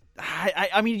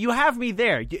 I mean, you have me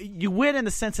there. You win in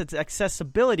the sense it's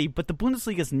accessibility, but the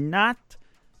Bundesliga is not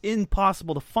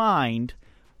impossible to find.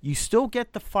 You still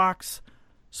get the Fox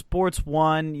Sports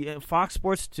 1, Fox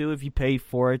Sports 2 if you pay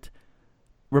for it.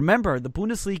 Remember, the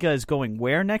Bundesliga is going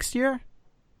where next year?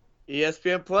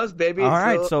 ESPN Plus, baby. All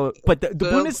right, but the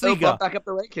Bundesliga bump back up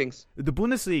the rankings. The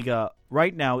Bundesliga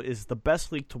right now is the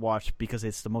best league to watch because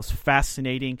it's the most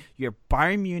fascinating. You have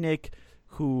Bayern Munich,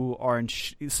 who are in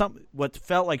what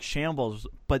felt like shambles,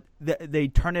 but they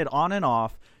turn it on and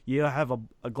off. You have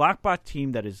a Gladbach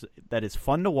team that is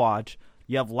fun to watch.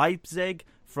 You have Leipzig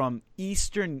from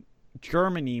Eastern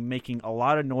Germany making a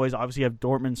lot of noise. Obviously, you have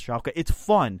Dortmund, Schalke. It's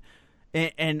fun.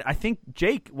 And I think,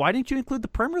 Jake, why didn't you include the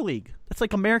Premier League? That's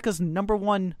like America's number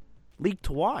one league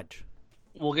to watch.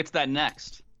 We'll get to that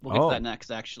next.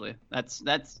 Actually. That's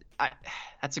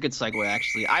a good segue,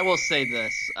 actually. I will say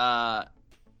this.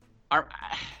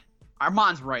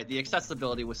 Armand's right. The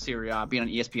accessibility with Serie A being on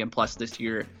ESPN Plus this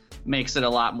year makes it a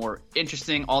lot more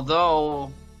interesting,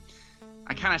 although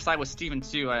I kind of side with Steven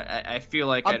too. I feel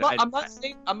like I'm not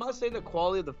saying the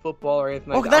quality of the football or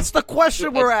anything. Like that. That's the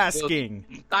question we're asking.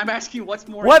 I'm asking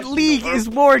what league is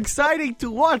more exciting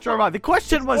to watch, Armand? The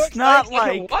question was not like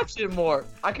I can watch it more.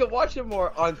 I can watch it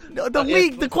more on the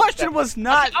league. The question was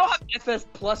not. I'll have FS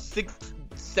Plus 6,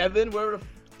 7, wherever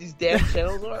these damn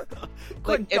channels are.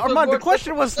 Like, Armand, the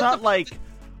question was not like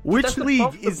which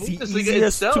league is the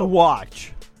easiest to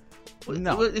watch.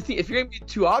 No. If you're going to be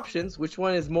 2 options, which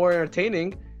one is more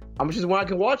entertaining? I'm just one I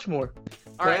can watch more.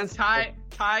 All right,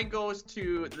 tie goes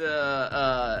to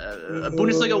the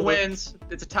Bundesliga wins.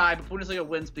 It's a tie, but Bundesliga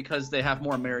wins because they have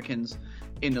more Americans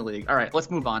in the league. All right, let's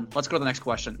move on. Let's go to the next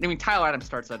question. I mean, Tyler Adams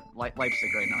starts at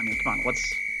Leipzig right now. I mean, come on.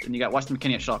 And you got Weston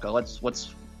McKennie at Schalke.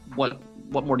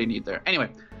 What more do you need there? Anyway,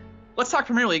 let's talk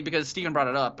Premier League because Steven brought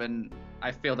it up, and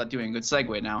I failed at doing a good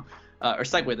segue now, or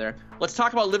segue there. Let's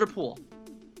talk about Liverpool.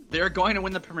 They're going to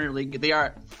win the Premier League. They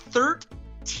are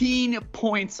 13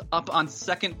 points up on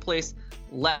second place,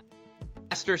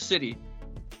 Leicester City.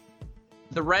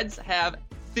 The Reds have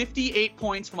 58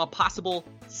 points from a possible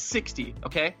 60,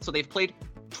 okay? So they've played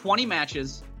 20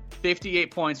 matches,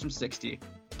 58 points from 60.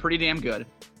 Pretty damn good.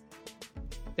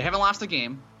 They haven't lost a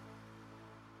game.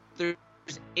 There's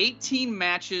 18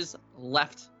 matches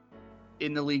left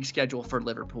in the league schedule for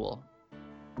Liverpool.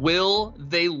 Will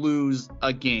they lose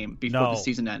a game before the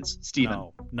season ends,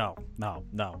 Steven? No.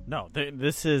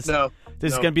 This is going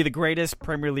to be the greatest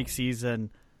Premier League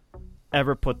season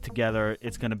ever put together.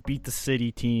 It's going to beat the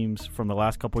City teams from the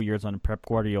last couple of years under Pep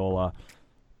Guardiola.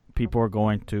 People are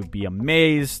going to be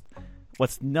amazed.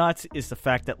 What's nuts is the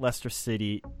fact that Leicester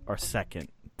City are second.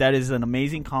 That is an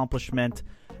amazing accomplishment.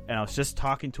 And I was just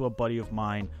talking to a buddy of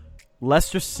mine.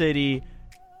 Leicester City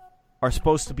are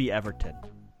supposed to be Everton.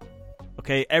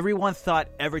 Okay, everyone thought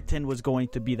Everton was going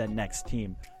to be that next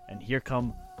team. And here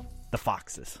come the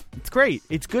Foxes. It's great.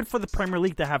 It's good for the Premier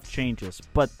League to have changes,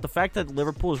 but the fact that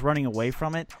Liverpool is running away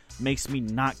from it makes me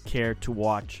not care to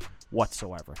watch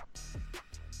whatsoever.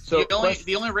 So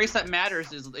the only race that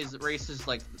matters is races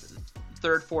like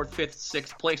 3rd, 4th, 5th,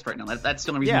 6th place right now. That's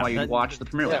the only reason why you watch the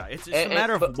Premier League. Yeah, it's a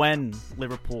matter of when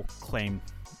Liverpool claim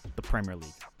the Premier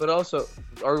League. But also,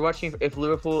 are we watching if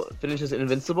Liverpool finishes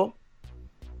invincible?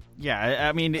 Yeah,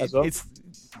 I mean,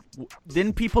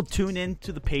 didn't people tune in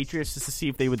to the Patriots just to see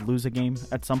if they would lose a game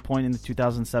at some point in the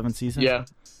 2007 season?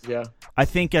 Yeah. I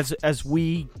think as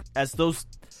we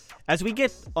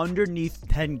get underneath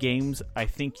 10 games, I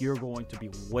think you're going to be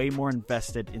way more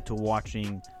invested into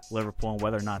watching Liverpool and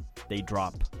whether or not they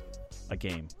drop a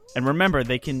game. And remember,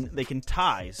 they can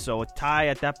tie, so a tie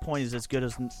at that point is as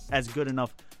good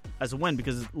enough as a win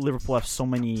because Liverpool have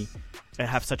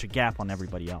such a gap on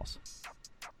everybody else.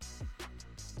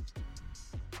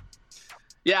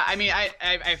 Yeah, I mean,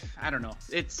 I don't know.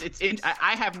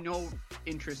 I have no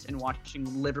interest in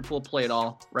watching Liverpool play at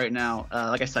all right now.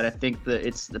 Like I said, I think that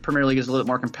the Premier League is a little bit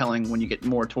more compelling when you get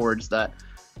more towards that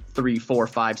 3, 4,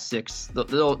 5, 6,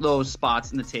 those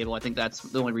spots in the table. I think that's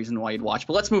the only reason why you'd watch.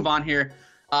 But let's move on here.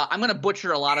 I'm going to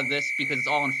butcher a lot of this because it's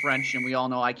all in French, and we all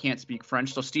know I can't speak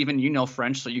French. So, Steven, you know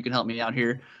French, so you can help me out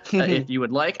here if you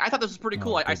would like. I thought this was pretty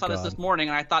cool. I saw this morning,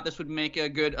 and I thought this would make a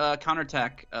good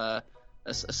counterattack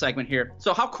a segment here.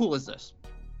 So how cool is this?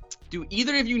 Do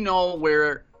either of you know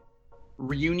where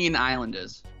Reunion Island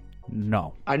is?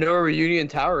 No. I know where Reunion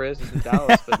Tower is. It's in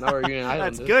Dallas, but not where Reunion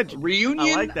Island is. That's good.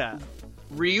 I like that.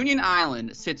 Reunion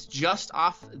Island sits just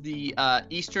off the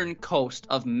eastern coast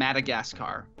of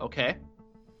Madagascar, okay?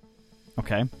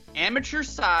 Okay. Amateur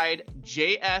side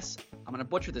JS, I'm going to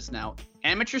butcher this now.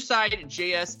 Amateur side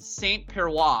JS Saint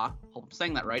Pierrois, hope I'm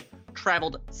saying that right,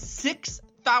 traveled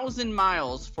 6,000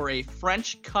 miles for a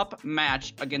French Cup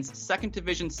match against second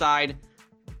division side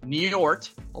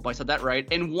Niort, hope I said that right,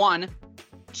 and won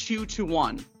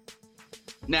 2-1.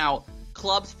 Now,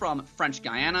 clubs from French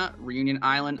Guiana, Reunion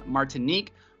Island,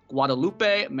 Martinique,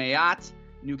 Guadeloupe, Mayotte,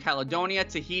 New Caledonia,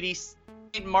 Tahiti,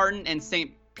 St. Martin, and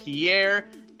St. Pierre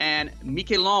and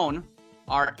Miquelon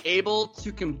are able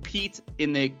to compete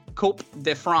in the Coupe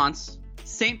de France.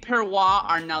 St. Pierrois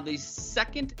are now the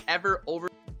second ever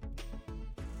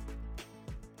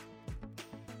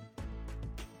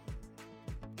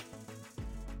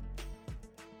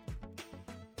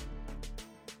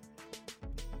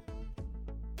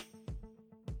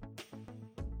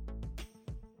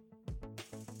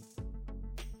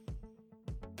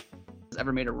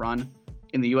ever made a run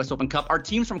in the U.S. Open Cup. Are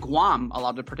teams from Guam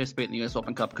allowed to participate in the U.S.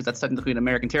 Open Cup because that's technically an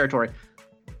American territory?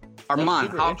 Armand,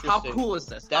 how cool is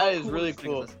this? That is really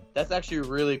cool. That's actually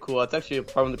really cool. That's actually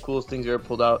probably one of the coolest things you ever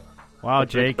pulled out. Wow,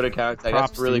 Jake. Props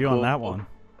that's really to you cool. On that one.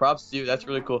 Props to you. That's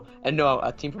really cool. And no,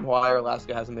 a team from Hawaii or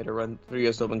Alaska hasn't made a run through the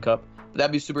U.S. Open Cup. But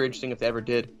that'd be super interesting if they ever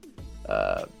did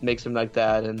make something like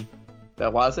that. And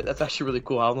that's actually really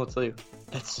cool. I don't know what to tell you.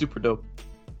 That's super dope.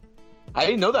 I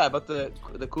didn't know that about the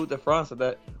Coupe de France,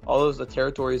 that all those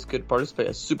territories could participate.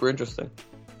 It's super interesting.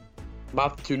 I'm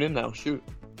about to tune in now. Shoot.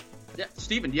 Yeah,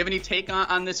 Steven, do you have any take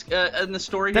on this in the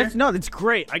story here? No, that's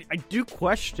great. I do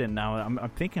question now. I'm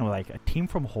thinking like a team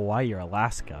from Hawaii or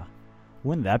Alaska.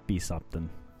 Wouldn't that be something?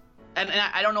 And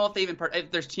I don't know if they even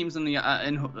if there's teams in the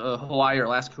in Hawaii or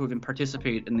Alaska who even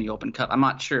participate in the Open Cup. I'm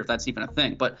not sure if that's even a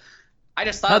thing, but I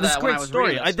just thought that when I was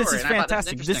reading the story. This is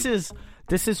fantastic.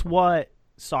 This is what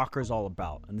soccer is all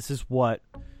about, and this is what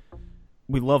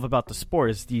we love about the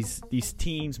sport: is these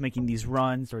teams making these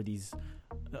runs, or these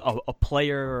a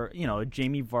player,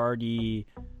 Jamie Vardy,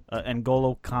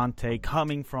 N'Golo Kante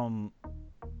coming from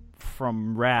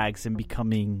rags and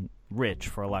becoming rich,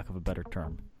 for a lack of a better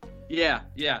term. Yeah.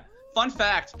 Fun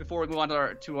fact before we move on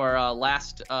to our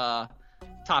last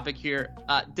topic here: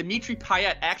 Dimitri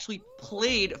Payet actually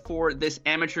played for this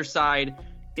amateur side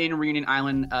in Reunion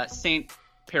Island, Saint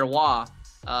Pierrois.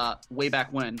 Way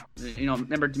back when,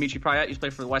 remember Dimitri Payet used to play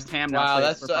for the West Ham. Wow,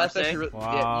 that's actually really,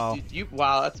 wow. Yeah,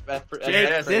 wow, that's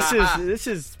this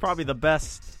is probably the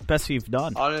best we've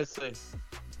done. Honestly,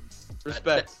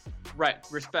 respect. Right,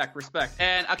 respect.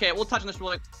 And okay, we'll touch on this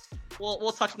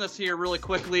We'll touch on this here really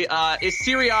quickly. Is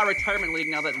Serie A retirement league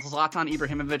now that Zlatan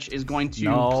Ibrahimovic is going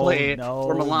to play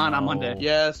for Milan on Monday?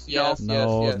 Yes. No.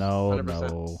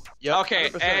 100%. Yep, okay,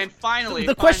 100%. And finally...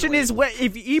 The question is,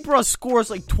 if Ibra scores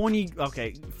like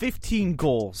 15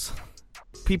 goals,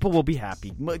 people will be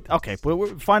happy. Okay,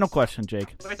 but final question,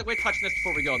 Jake. We're touching this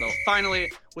before we go, though.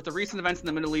 Finally, with the recent events in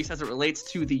the Middle East as it relates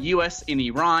to the U.S. and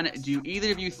Iran, do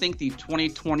either of you think the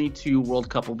 2022 World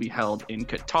Cup will be held in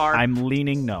Qatar? I'm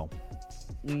leaning no.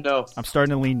 No. I'm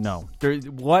starting to lean no. Here's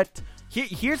what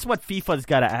FIFA's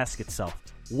got to ask itself.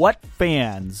 what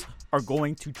fans are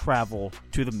going to travel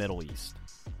to the Middle East?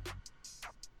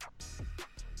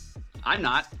 I'm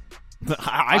not.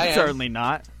 I'm certainly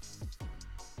not.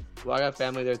 Well, I got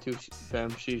family there too,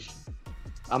 fam. Sheesh.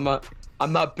 I'm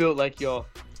not built like y'all.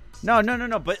 No.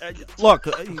 But look,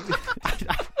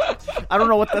 I don't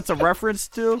know what that's a reference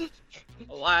to.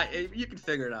 Well, you can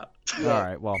figure it out. All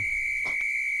right. Well,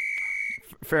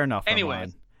 fair enough.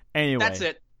 Anyway, that's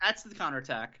it. That's the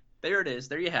counterattack. There it is.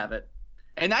 There you have it.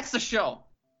 And that's the show.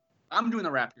 I'm doing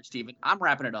the wrap here, Steven. I'm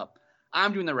wrapping it up.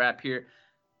 I'm doing the wrap here.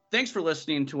 Thanks for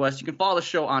listening to us. You can follow the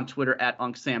show on Twitter at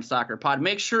UncSamSoccerPod.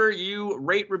 Make sure you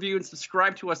rate, review, and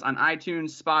subscribe to us on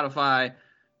iTunes, Spotify,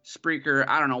 Spreaker,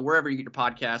 I don't know, wherever you get your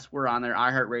podcasts. We're on there,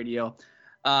 iHeartRadio.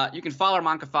 You can follow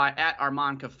Armand Kafai at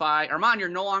Armand Kafai. Armand, you're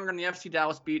no longer on the FC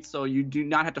Dallas beat, so you do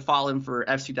not have to follow him for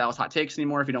FC Dallas hot takes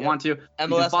anymore if you don't want to.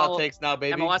 MLS hot takes now,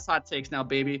 baby. MLS hot takes now,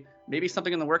 baby. Maybe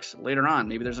something in the works later on.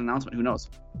 Maybe there's an announcement. Who knows?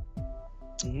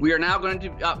 We are now going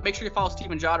to make sure you follow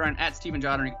Steven Jodder at Steven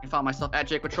Jodder. You can follow myself at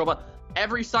Jake Watroba.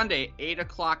 Every Sunday, 8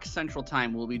 o'clock Central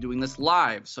Time, we'll be doing this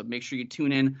live. So make sure you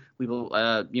tune in. We will,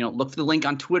 look for the link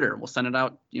on Twitter. We'll send it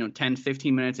out, 10,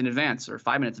 15 minutes in advance or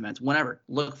 5 minutes in advance, whenever.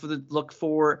 Look for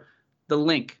the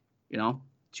link.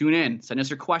 Tune in. Send us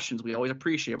your questions. We always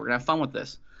appreciate it. We're gonna have fun with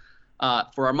this.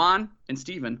 For Armand and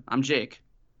Steven, I'm Jake.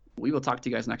 We will talk to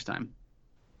you guys next time.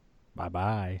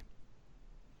 Bye-bye.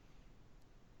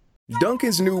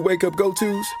 Dunkin's new wake-up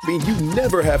go-tos mean you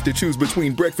never have to choose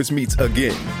between breakfast meats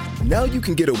again. Now you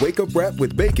can get a wake-up wrap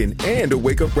with bacon and a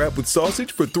wake-up wrap with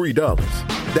sausage for $3.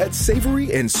 That's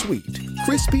savory and sweet,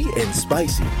 crispy and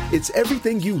spicy. It's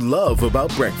everything you love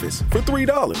about breakfast for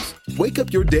 $3. Wake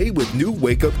up your day with new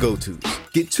wake-up go-tos.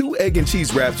 Get 2 egg and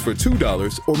cheese wraps for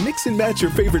 $2 or mix and match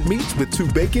your favorite meats with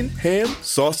 2 bacon, ham,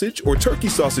 sausage, or turkey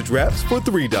sausage wraps for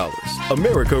 $3.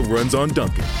 America runs on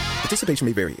Dunkin'. Participation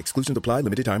may vary. Exclusions apply.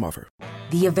 Limited time offer.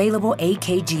 The available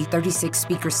AKG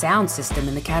 36-speaker sound system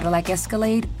in the Cadillac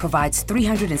Escalade provides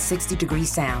 360-degree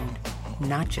sound,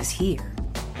 not just here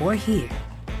or here,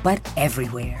 but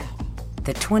everywhere.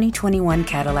 The 2021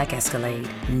 Cadillac Escalade.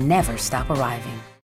 Never stop arriving.